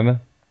 Emma?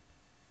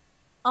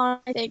 I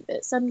think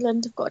that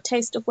Sunderland have got a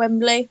taste of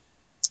Wembley,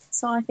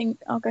 so I think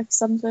I'll go for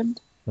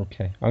Sunderland.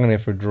 Okay. I'm going to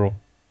go for a draw,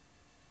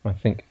 I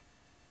think.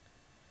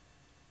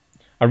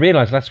 I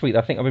realised last week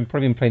that I think I've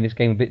probably been playing this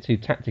game a bit too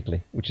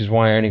tactically, which is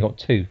why I only got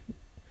 2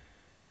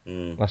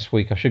 last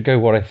week. I should go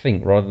what I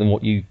think rather than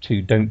what you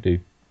two don't do.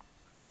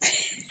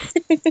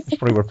 That's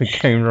probably where I've been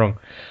going wrong.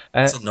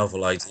 That's a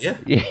novel idea.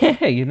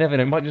 Yeah, you never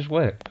know. It might just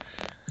work.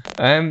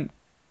 Man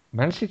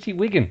City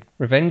Wigan.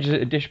 Revenge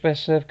at a dish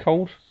best served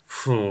cold?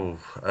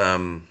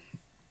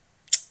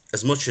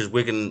 As much as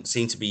Wigan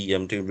seem to be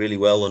doing really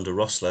well under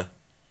Rosler,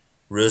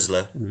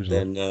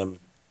 then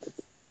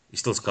you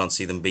still can't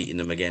see them beating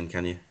them again,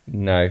 can you?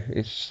 No,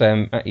 it's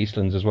at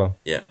Eastlands as well.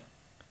 Yeah.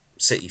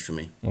 City for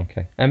me.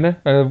 Okay. Emma,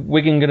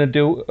 Wigan going to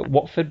do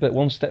Watford, but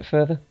one step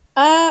further?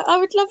 I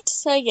would love to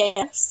say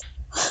yes,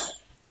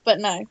 but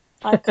no,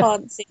 I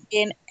can't see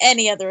in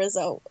any other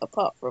result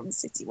apart from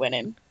City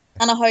winning.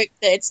 And I hope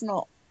that it's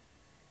not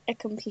a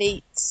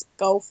complete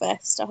goal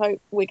fest. I hope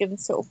Wigan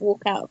sort of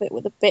walk out of it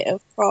with a bit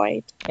of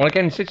pride. Well,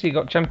 again, City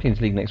got Champions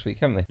League next week,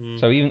 haven't they?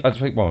 So even I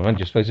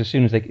just suppose as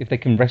soon as if they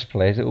can rest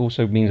players, it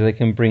also means they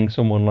can bring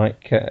someone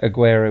like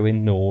Aguero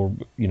in, or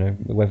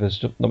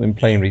whoever's not been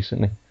playing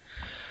recently.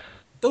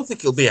 I don't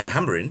think it'll be a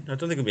hammering. I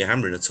don't think it'll be a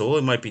hammering at all.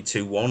 It might be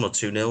 2-1 or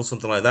 2-0,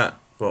 something like that.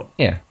 But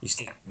yeah, you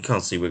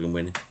can't see Wigan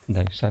winning.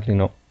 No, sadly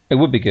not. It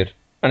would be good.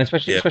 And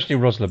especially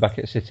Rosler back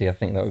at City, I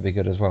think that would be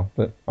good as well.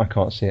 But I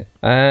can't see it.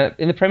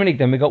 In the Premier League,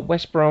 then, we got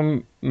West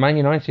Brom, Man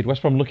United.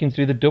 West Brom looking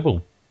through the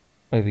double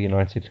over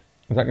United.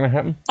 Is that going to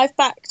happen? I've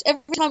backed,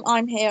 every time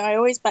I'm here, I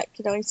always back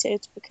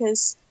United,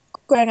 because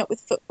growing up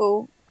with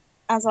football,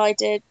 as I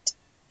did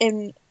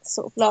in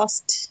sort of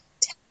last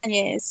 10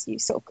 years, you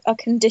sort of are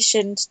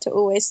conditioned to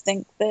always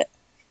think that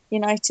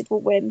United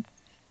will win.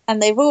 And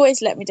they've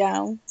always let me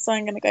down, so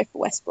I'm going to go for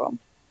West Brom.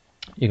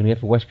 You're going to go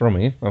for West Brom,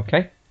 are you?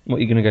 Okay. What are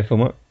you going to go for,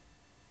 Mark?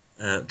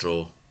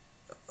 Draw.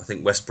 I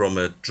think West Brom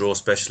are draw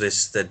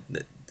specialists.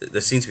 They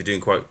seem to be doing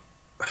quite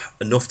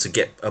enough to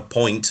get a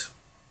point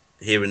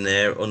here and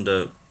there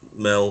under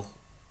Mel.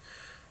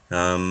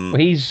 Well,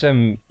 he's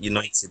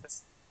United.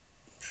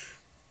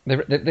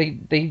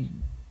 They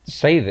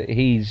say that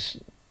he's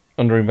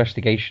under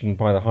investigation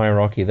by the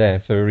hierarchy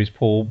there for his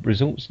poor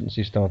results since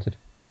he started.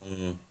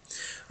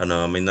 I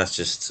know. I mean, that's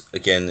just,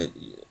 again,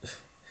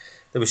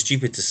 they were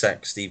stupid to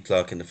sack Steve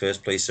Clarke in the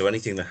first place. So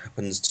anything that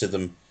happens to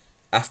them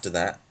after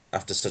that,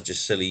 after such a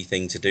silly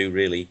thing to do,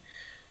 really,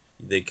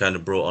 they kind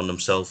of brought on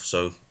themselves.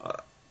 So,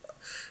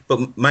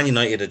 but Man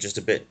United are just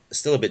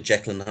still a bit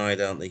Jekyll and Hyde,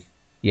 aren't they?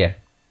 Yeah.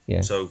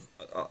 So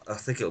I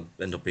think it'll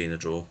end up being a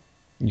draw.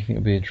 You think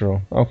it'll be a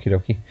draw? Okie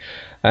dokie.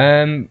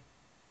 I'm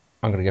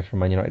going to go for a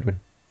Man United win,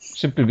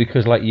 simply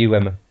because, like you,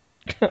 Emma,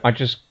 you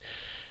just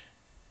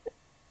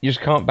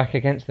can't back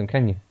against them,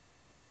 can you?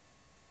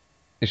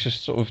 It's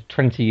just sort of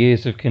 20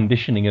 years of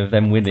conditioning of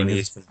them winning. 20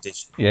 years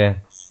conditioning. Yeah.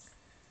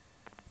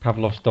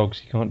 Pavlov's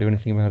dogs, you can't do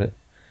anything about it.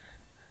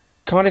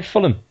 Cardiff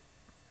Fulham.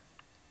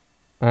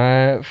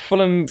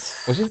 Fulham,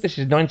 this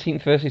is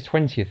 19th versus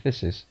 20th,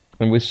 this is.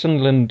 And with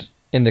Sunderland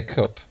in the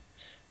cup,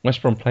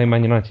 West Brom playing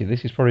Man United.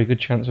 This is probably a good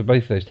chance for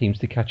both those teams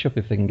to catch up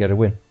if they can get a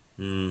win.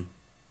 Mm.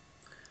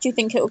 Do you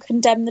think it will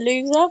condemn the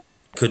loser?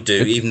 Could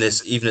do. Even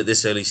at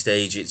this early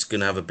stage, it's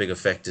going to have a big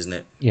effect, isn't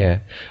it? Yeah.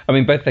 I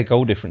mean, both their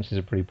goal differences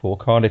are pretty poor.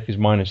 Cardiff is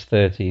minus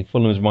 30.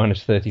 Fulham is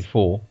minus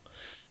 34.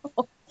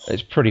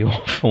 It's pretty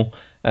awful.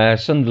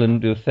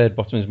 Sunderland, the third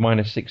bottom, is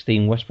minus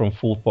 16. West Brom,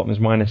 fourth bottom, is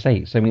minus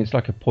 8. So, I mean, it's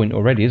like a point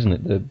already, isn't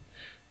it,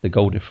 the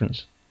goal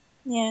difference?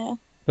 Yeah.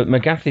 But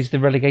McGathie's the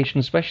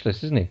relegation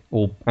specialist, isn't he?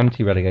 Or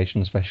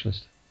anti-relegation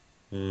specialist.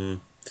 I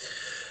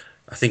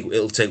think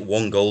it'll take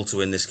one goal to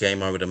win this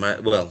game, I would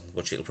imagine. Well,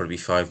 it'll probably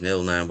be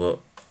 5-0 now, but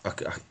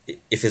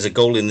if there's a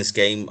goal in this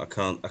game,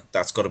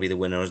 that's got to be the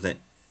winner, isn't it?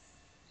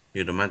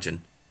 You'd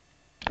imagine.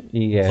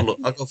 Yeah.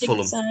 I'll go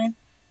Fulham. So.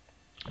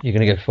 You're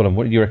going to go Fulham.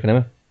 What do you reckon,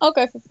 Emma? I'll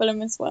go for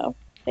Fulham as well.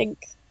 I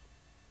think.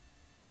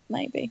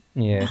 Maybe.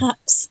 Yeah.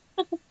 Perhaps.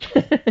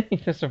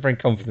 You're so very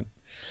confident.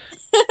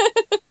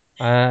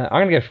 I'm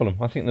going to go Fulham.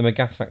 I think the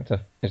McGath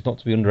factor is not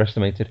to be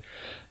underestimated.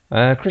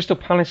 Crystal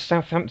Palace,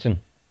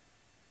 Southampton.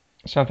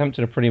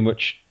 Southampton are pretty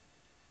much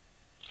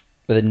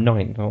they're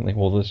ninth, aren't they?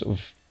 Or they're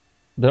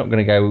not going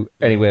to go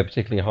anywhere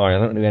particularly higher.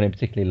 They're not going to go any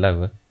particularly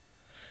lower.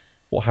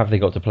 What have they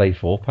got to play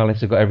for?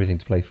 Palace have got everything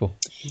to play for.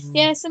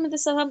 Yeah, some of the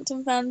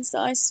Southampton fans that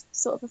I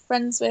sort of are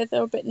friends with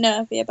are a bit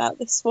nervy about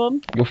this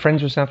one. You're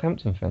friends with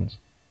Southampton fans?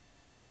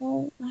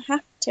 Well, I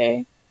have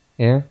to.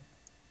 Yeah?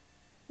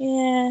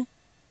 Yeah.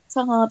 It's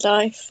a hard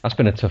life. That's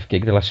been a tough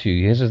gig the last few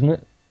years, hasn't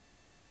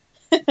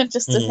it?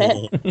 Just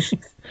a bit.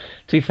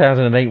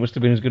 2008 must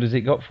have been as good as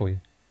it got for you.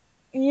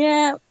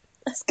 Yeah,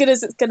 as good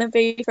as it's going to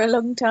be for a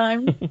long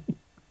time.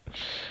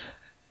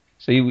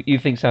 So you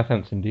think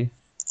Southampton, do you?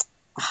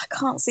 I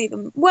can't see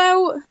them.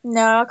 Well,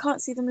 no, I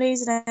can't see them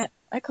losing it.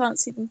 I can't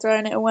see them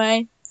throwing it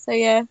away. So,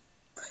 yeah.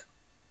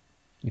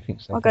 You think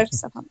Southampton? I'll go for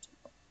Southampton.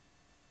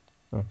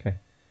 Okay.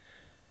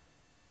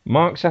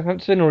 Mark,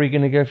 Southampton, or are you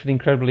going to go for the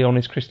incredibly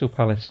honest Crystal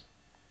Palace?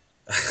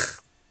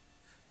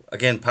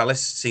 Again,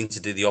 Palace seem to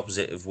do the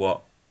opposite of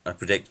what I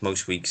predict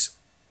most weeks.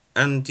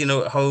 And,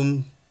 at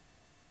home,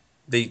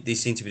 they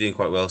seem to be doing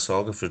quite well, so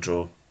I'll go for a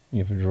draw.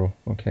 You have a draw,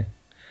 okay.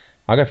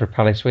 I'll go for a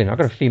Palace win. I've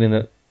got a feeling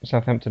that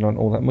Southampton aren't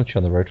all that much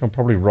on the road. I'm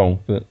probably wrong,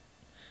 but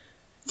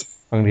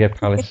I'm going to go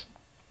Palace.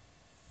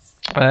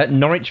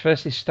 Norwich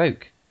versus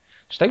Stoke.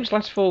 Stoke's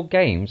last 4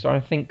 games are, I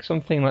think,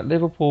 something like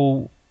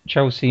Liverpool,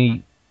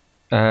 Chelsea,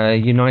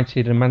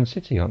 United and Man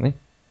City, aren't they?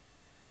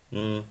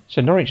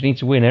 So Norwich need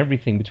to win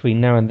everything between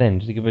now and then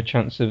to give a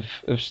chance of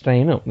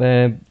staying up.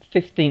 They're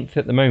 15th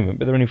at the moment,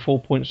 but they're only 4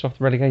 points off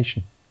the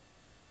relegation.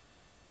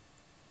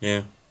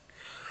 Yeah.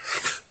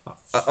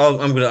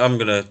 I'm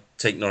gonna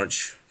take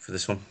Norwich for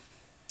this one.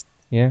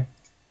 Yeah?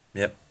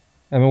 Yep.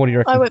 Emma, what do you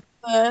reckon? I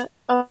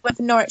went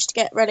for Norwich to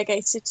get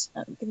relegated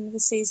at the beginning of the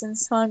season,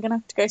 so I'm going to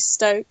have to go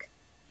Stoke.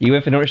 You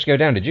went for Norwich to go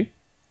down, did you?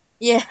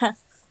 Yeah.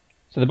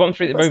 So the bottom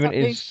 3 at the moment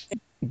is... Say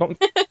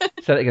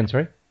that again,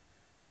 sorry.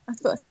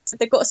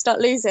 They've got to start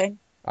losing.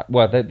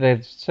 Well,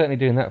 they're certainly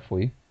doing that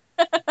for you.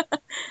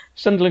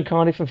 Sunderland,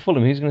 Cardiff and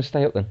Fulham. Who's going to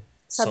stay up then?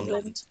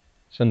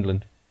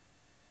 Sunderland.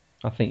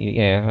 I think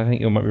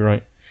you might be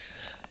right.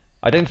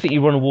 I don't think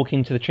you want to walk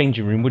into the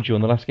changing room, would you,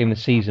 on the last game of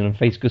the season and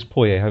face Gus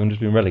Poyet having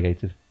just been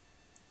relegated?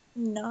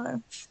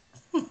 No.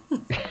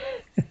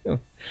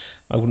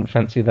 I wouldn't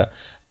fancy that.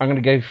 I'm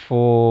going to go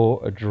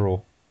for a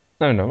draw.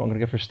 No, I'm going to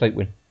go for a Stoke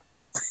win.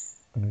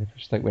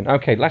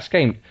 Okay, last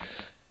game.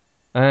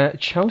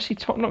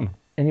 Chelsea-Tottenham.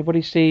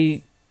 Anybody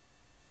see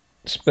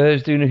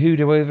Spurs doing a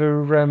hoodoo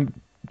over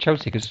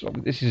Chelsea? Because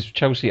this is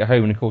Chelsea at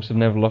home, and of course they've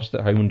never lost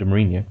at home under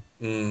Mourinho.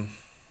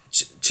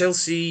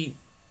 Chelsea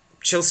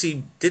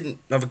didn't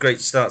have a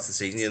great start to the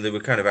season. They were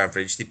kind of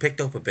average. They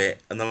picked up a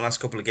bit, and the last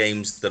couple of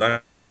games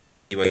that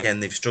again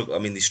they've struggled. I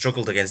mean, they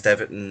struggled against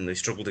Everton. They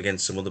struggled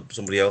against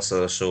somebody else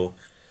that I saw.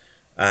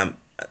 And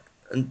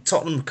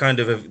Tottenham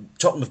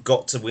have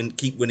got to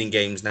keep winning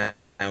games now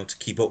to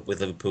keep up with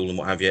Liverpool and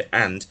what have you.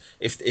 And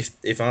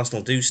if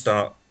Arsenal do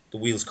start, the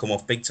wheels come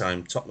off big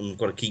time. Tottenham have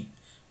got to keep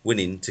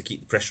winning to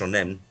keep the pressure on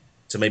them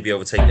to maybe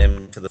overtake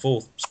them for the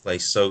 4th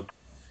place. So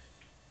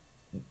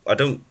I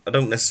don't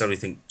necessarily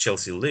think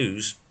Chelsea will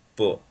lose,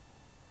 but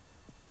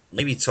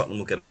maybe Tottenham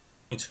will get a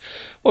point.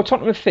 Well,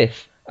 Tottenham are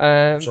 5th.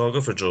 So I'll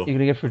go for a draw. You're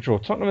going to go for a draw.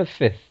 Tottenham are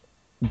 5th.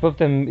 Above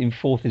them in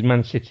 4th is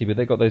Man City, but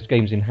they've got those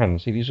games in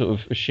hand, so if you sort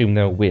of assume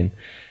they'll win.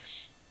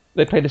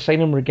 They play the same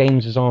number of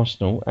games as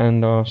Arsenal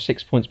and are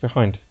 6 points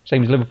behind.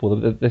 Same as Liverpool,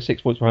 they're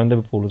 6 points behind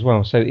Liverpool as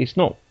well, so it's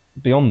not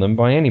beyond them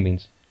by any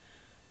means.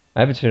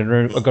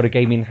 Everton have got a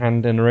game in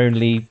hand and are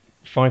only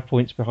 5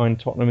 points behind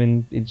Tottenham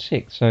in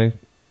 6th, so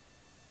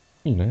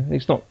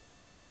it's not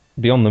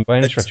beyond them by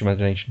any stretch of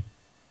imagination.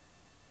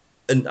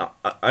 And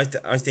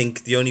I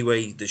think the only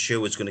way that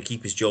Sherwood's going to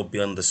keep his job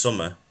beyond the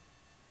summer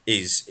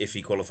is if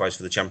he qualifies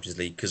for the Champions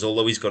League, because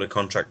although he's got a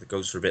contract that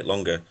goes for a bit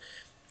longer,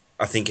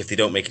 I think if they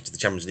don't make it to the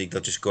Champions League,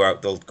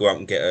 they'll go out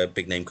and get a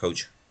big name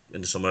coach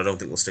in the summer. I don't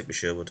think they'll stick with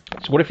Sherwood.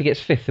 So what if he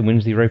gets 5th and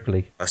wins the Europa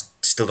League? I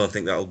still don't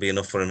think that'll be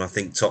enough for him. I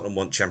think Tottenham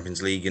want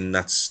Champions League, and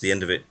that's the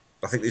end of it.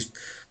 I think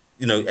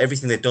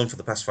everything they've done for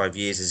the past 5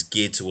 years is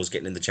geared towards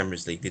getting in the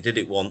Champions League. They did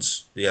it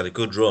once, they had a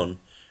good run,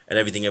 and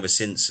everything ever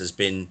since has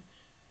been,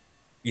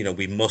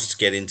 we must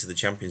get into the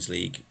Champions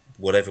League,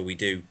 whatever we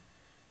do.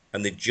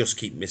 And they just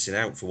keep missing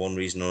out for one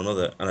reason or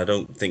another, and I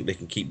don't think they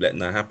can keep letting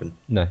that happen.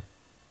 No,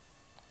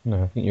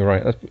 I think you're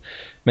right.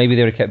 Maybe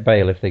they would have kept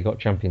Bale if they got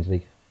Champions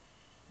League.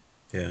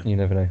 Yeah. You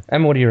never know.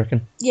 Emma, what do you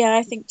reckon? Yeah,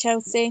 I think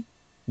Chelsea.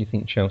 You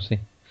think Chelsea?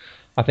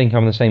 I think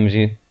I'm the same as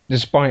you.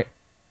 Despite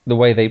the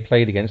way they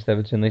played against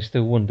Everton, they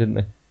still won, didn't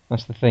they?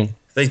 That's the thing.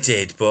 They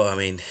did, but I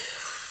mean,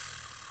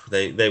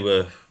 they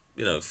were,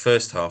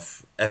 first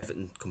half,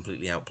 Everton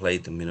completely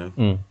outplayed them,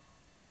 Mm.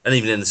 And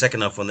even in the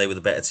second half, when they were the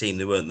better team,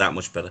 they weren't that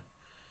much better.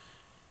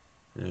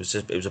 It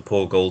was a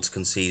poor goal to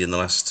concede in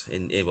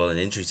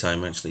injury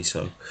time, actually.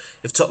 So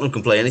if Tottenham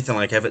can play anything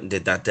like Everton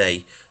did that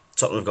day,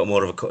 Tottenham have got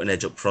more of a cutting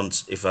edge up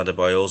front if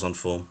Adebayor's on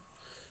form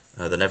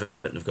than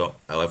Everton have got.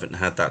 How Everton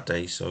had that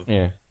day. So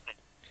yeah,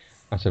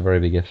 that's a very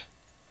big if.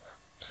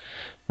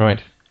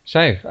 Right.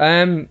 So,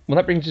 well,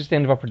 that brings us to the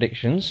end of our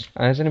predictions.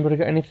 Has anybody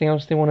got anything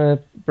else they want to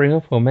bring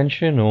up or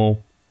mention or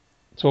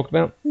talk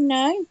about?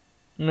 No.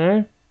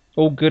 No?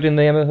 All good in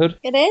the Emma Hood?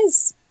 It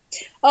is.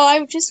 Oh,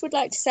 I just would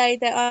like to say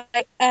that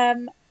I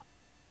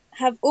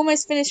have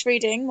almost finished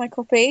reading my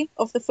copy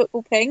of The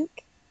Football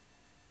Pink,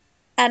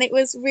 and it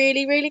was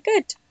really, really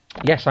good.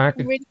 Yes, I'm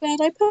really glad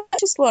I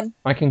purchased one.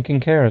 I can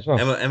concur as well.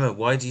 Emma,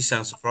 why do you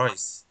sound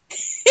surprised?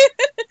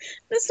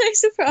 There's no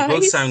surprise. You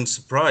both sound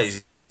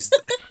surprised.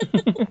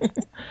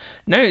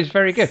 No, it's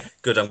very good.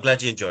 Good. I'm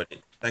glad you enjoyed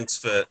it. Thanks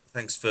for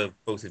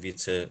both of you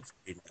to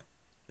read that.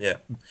 Yeah.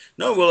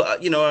 No, well,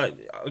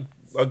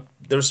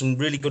 there are some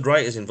really good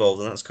writers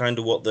involved, and that's kind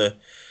of what the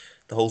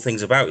whole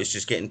thing's about. Is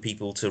just getting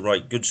people to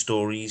write good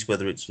stories,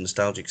 whether it's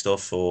nostalgic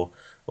stuff or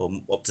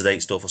up to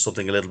date stuff or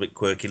something a little bit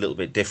quirky, a little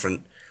bit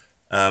different,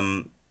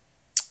 and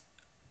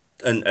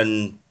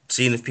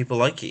seeing if people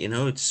like it.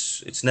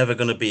 It's never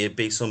going to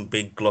be some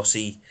big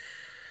glossy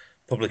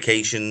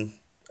publication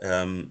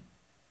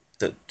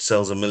that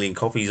sells 1 million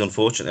copies.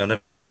 Unfortunately, I'm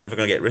never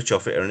going to get rich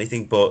off it or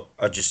anything. But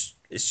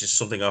it's just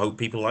something I hope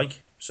people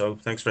like. So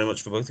thanks very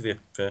much for both of you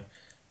for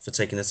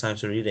taking the time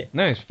to read it.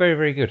 No, it's very,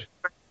 very good.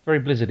 Very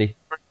Blizzardy.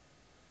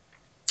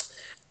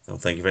 Well,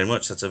 thank you very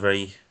much. That's a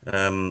very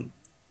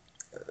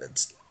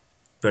it's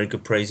very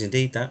good praise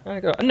indeed. That.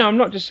 No, I'm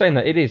not just saying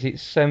that. It is.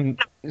 It's same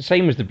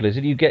as the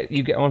Blizzard. You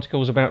get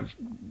articles about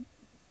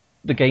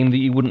the game that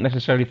you wouldn't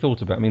necessarily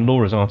thought about. I mean,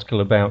 Laura's article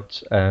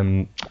about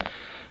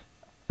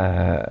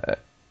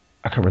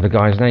I can't remember the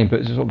guy's name,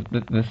 but it's sort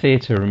of the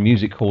theatre and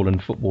music hall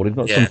and football. It's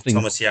not something.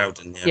 Thomas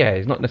Yowden. Yeah,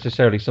 it's not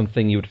necessarily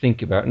something you would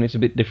think about, and it's a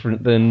bit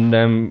different than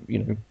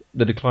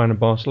the decline of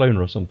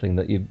Barcelona or something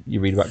that you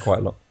read about quite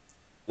a lot.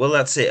 Well,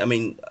 that's it. I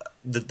mean,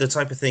 the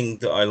type of thing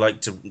that I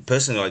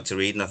personally like to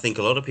read, and I think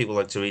a lot of people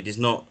like to read, is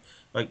not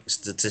like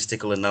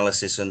statistical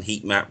analysis and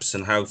heat maps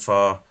and how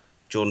far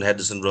Jordan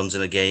Henderson runs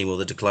in a game, or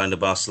the decline of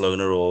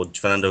Barcelona, or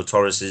Fernando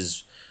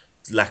Torres's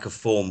lack of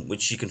form,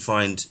 which you can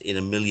find in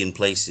 1 million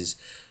places.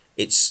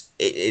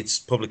 It's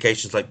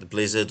publications like the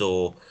Blizzard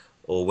or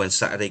When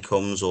Saturday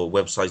Comes, or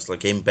websites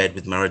like In Bed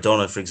with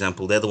Maradona, for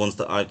example. They're the ones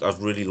that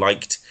I've really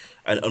liked,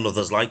 and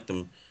others like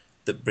them,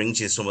 that brings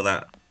you some of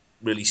that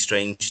really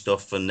strange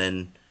stuff, and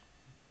then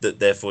that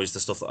therefore is the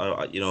stuff that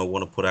I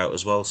want to put out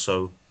as well.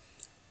 So,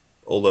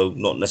 although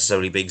not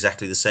necessarily be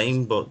exactly the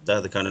same, but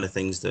they're the kind of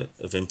things that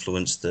have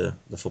influenced the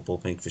Football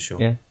Pink for sure.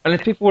 Yeah, and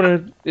if people want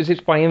to, is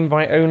it by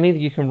invite only that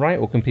you can write,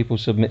 or can people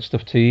submit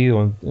stuff to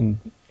you, and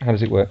how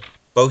does it work?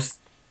 Both.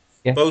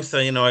 Yeah. Both.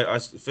 I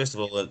first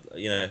of all,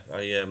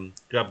 I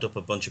grabbed up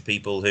a bunch of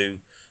people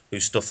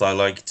whose stuff I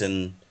liked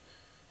and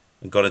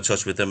got in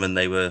touch with them, and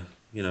they were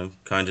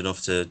kind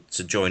enough to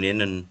join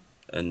in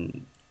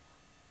and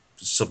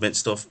submit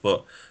stuff.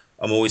 But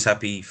I'm always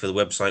happy for the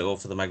website or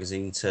for the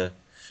magazine for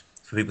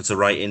people to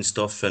write in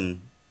stuff, and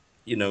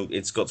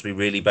it's got to be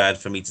really bad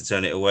for me to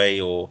turn it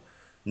away or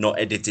not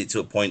edit it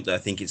to a point that I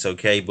think it's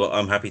okay. But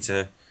I'm happy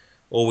to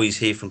always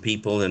hear from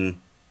people and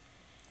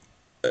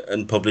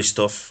publish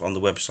stuff on the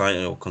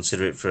website, or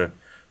consider it for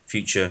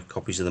future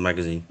copies of the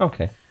magazine.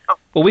 Okay.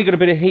 Well, we got a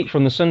bit of heat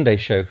from the Sunday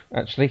show,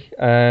 actually.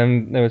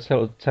 They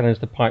were telling us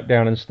to pipe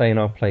down and stay in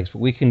our place, but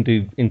we can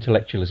do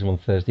intellectualism on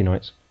Thursday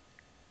nights.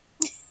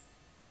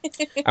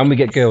 And we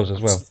get girls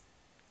as well.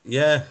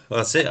 Yeah, well,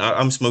 that's it.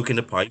 I'm smoking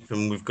a pipe,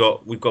 and we've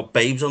got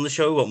babes on the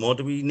show. What more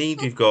do we need?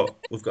 We've got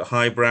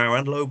highbrow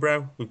and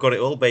lowbrow. We've got it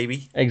all,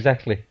 baby.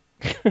 Exactly.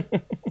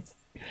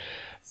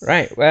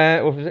 Right.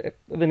 Well, is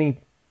there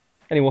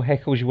any more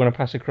heckles you want to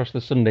pass across the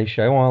Sunday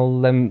show? I'll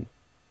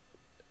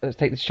let's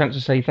take this chance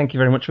to say thank you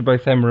very much for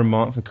both Emma and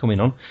Mark for coming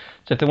on.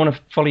 So if they want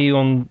to follow you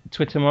on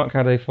Twitter, Mark,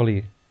 how do they follow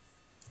you?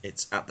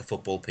 It's at the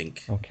Football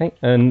Pink. Okay.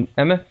 And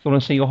Emma, if they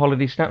want to see your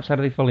holiday snaps, how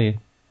do they follow you?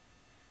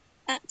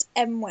 At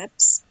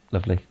MWebs.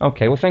 Lovely.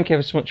 Okay. Well, thank you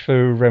ever so much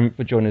for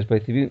joining us,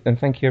 both of you, and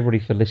thank you everybody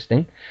for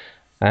listening.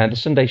 The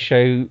Sunday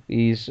show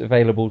is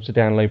available to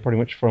download pretty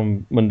much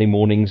from Monday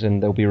mornings,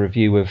 and there'll be a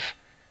review of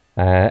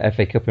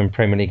FA Cup and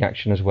Premier League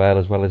action as well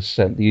as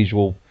the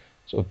usual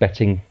sort of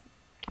betting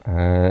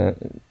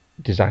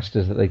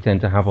disasters that they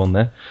tend to have on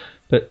there.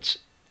 But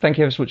thank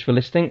you ever so much for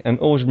listening, and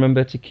always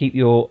remember to keep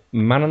your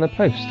man on the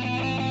post.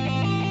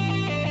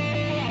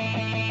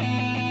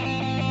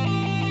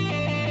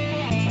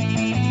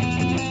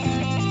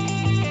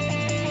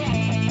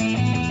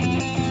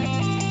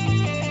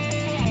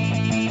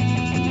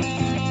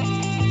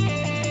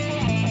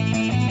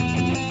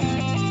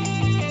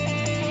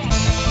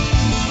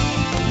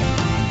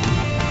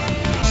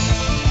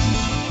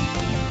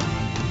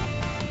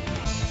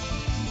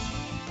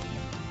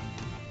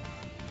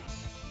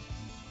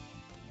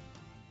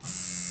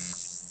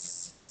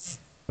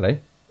 Hello?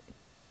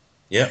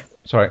 Yeah.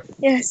 Sorry.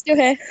 Yeah, still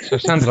here. So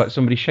it sounded like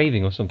somebody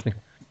shaving or something.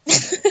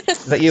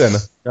 Is that you, Emma?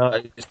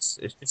 No, it's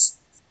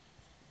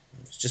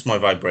just my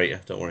vibrator.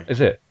 Don't worry. Is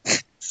it?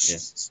 Yeah.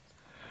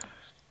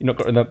 You've not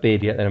got that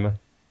beard yet, then, Emma?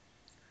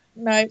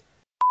 No.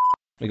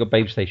 You got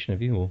Babe Station,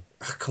 have you? Or?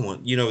 Oh, come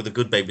on, you know the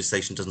good baby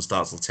station doesn't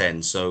start till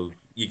 10, so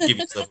you give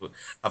yourself.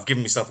 I've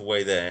given myself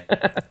away there.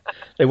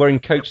 They're wearing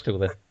coats still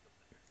there.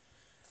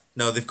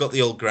 No, they've got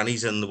the old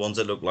grannies and the ones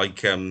that look like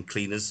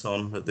cleaners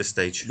on at this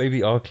stage.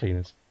 Maybe are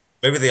cleaners.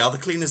 Maybe they are the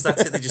cleaners.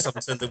 That's it. They just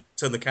haven't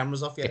turned the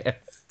cameras off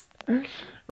yet. Yeah.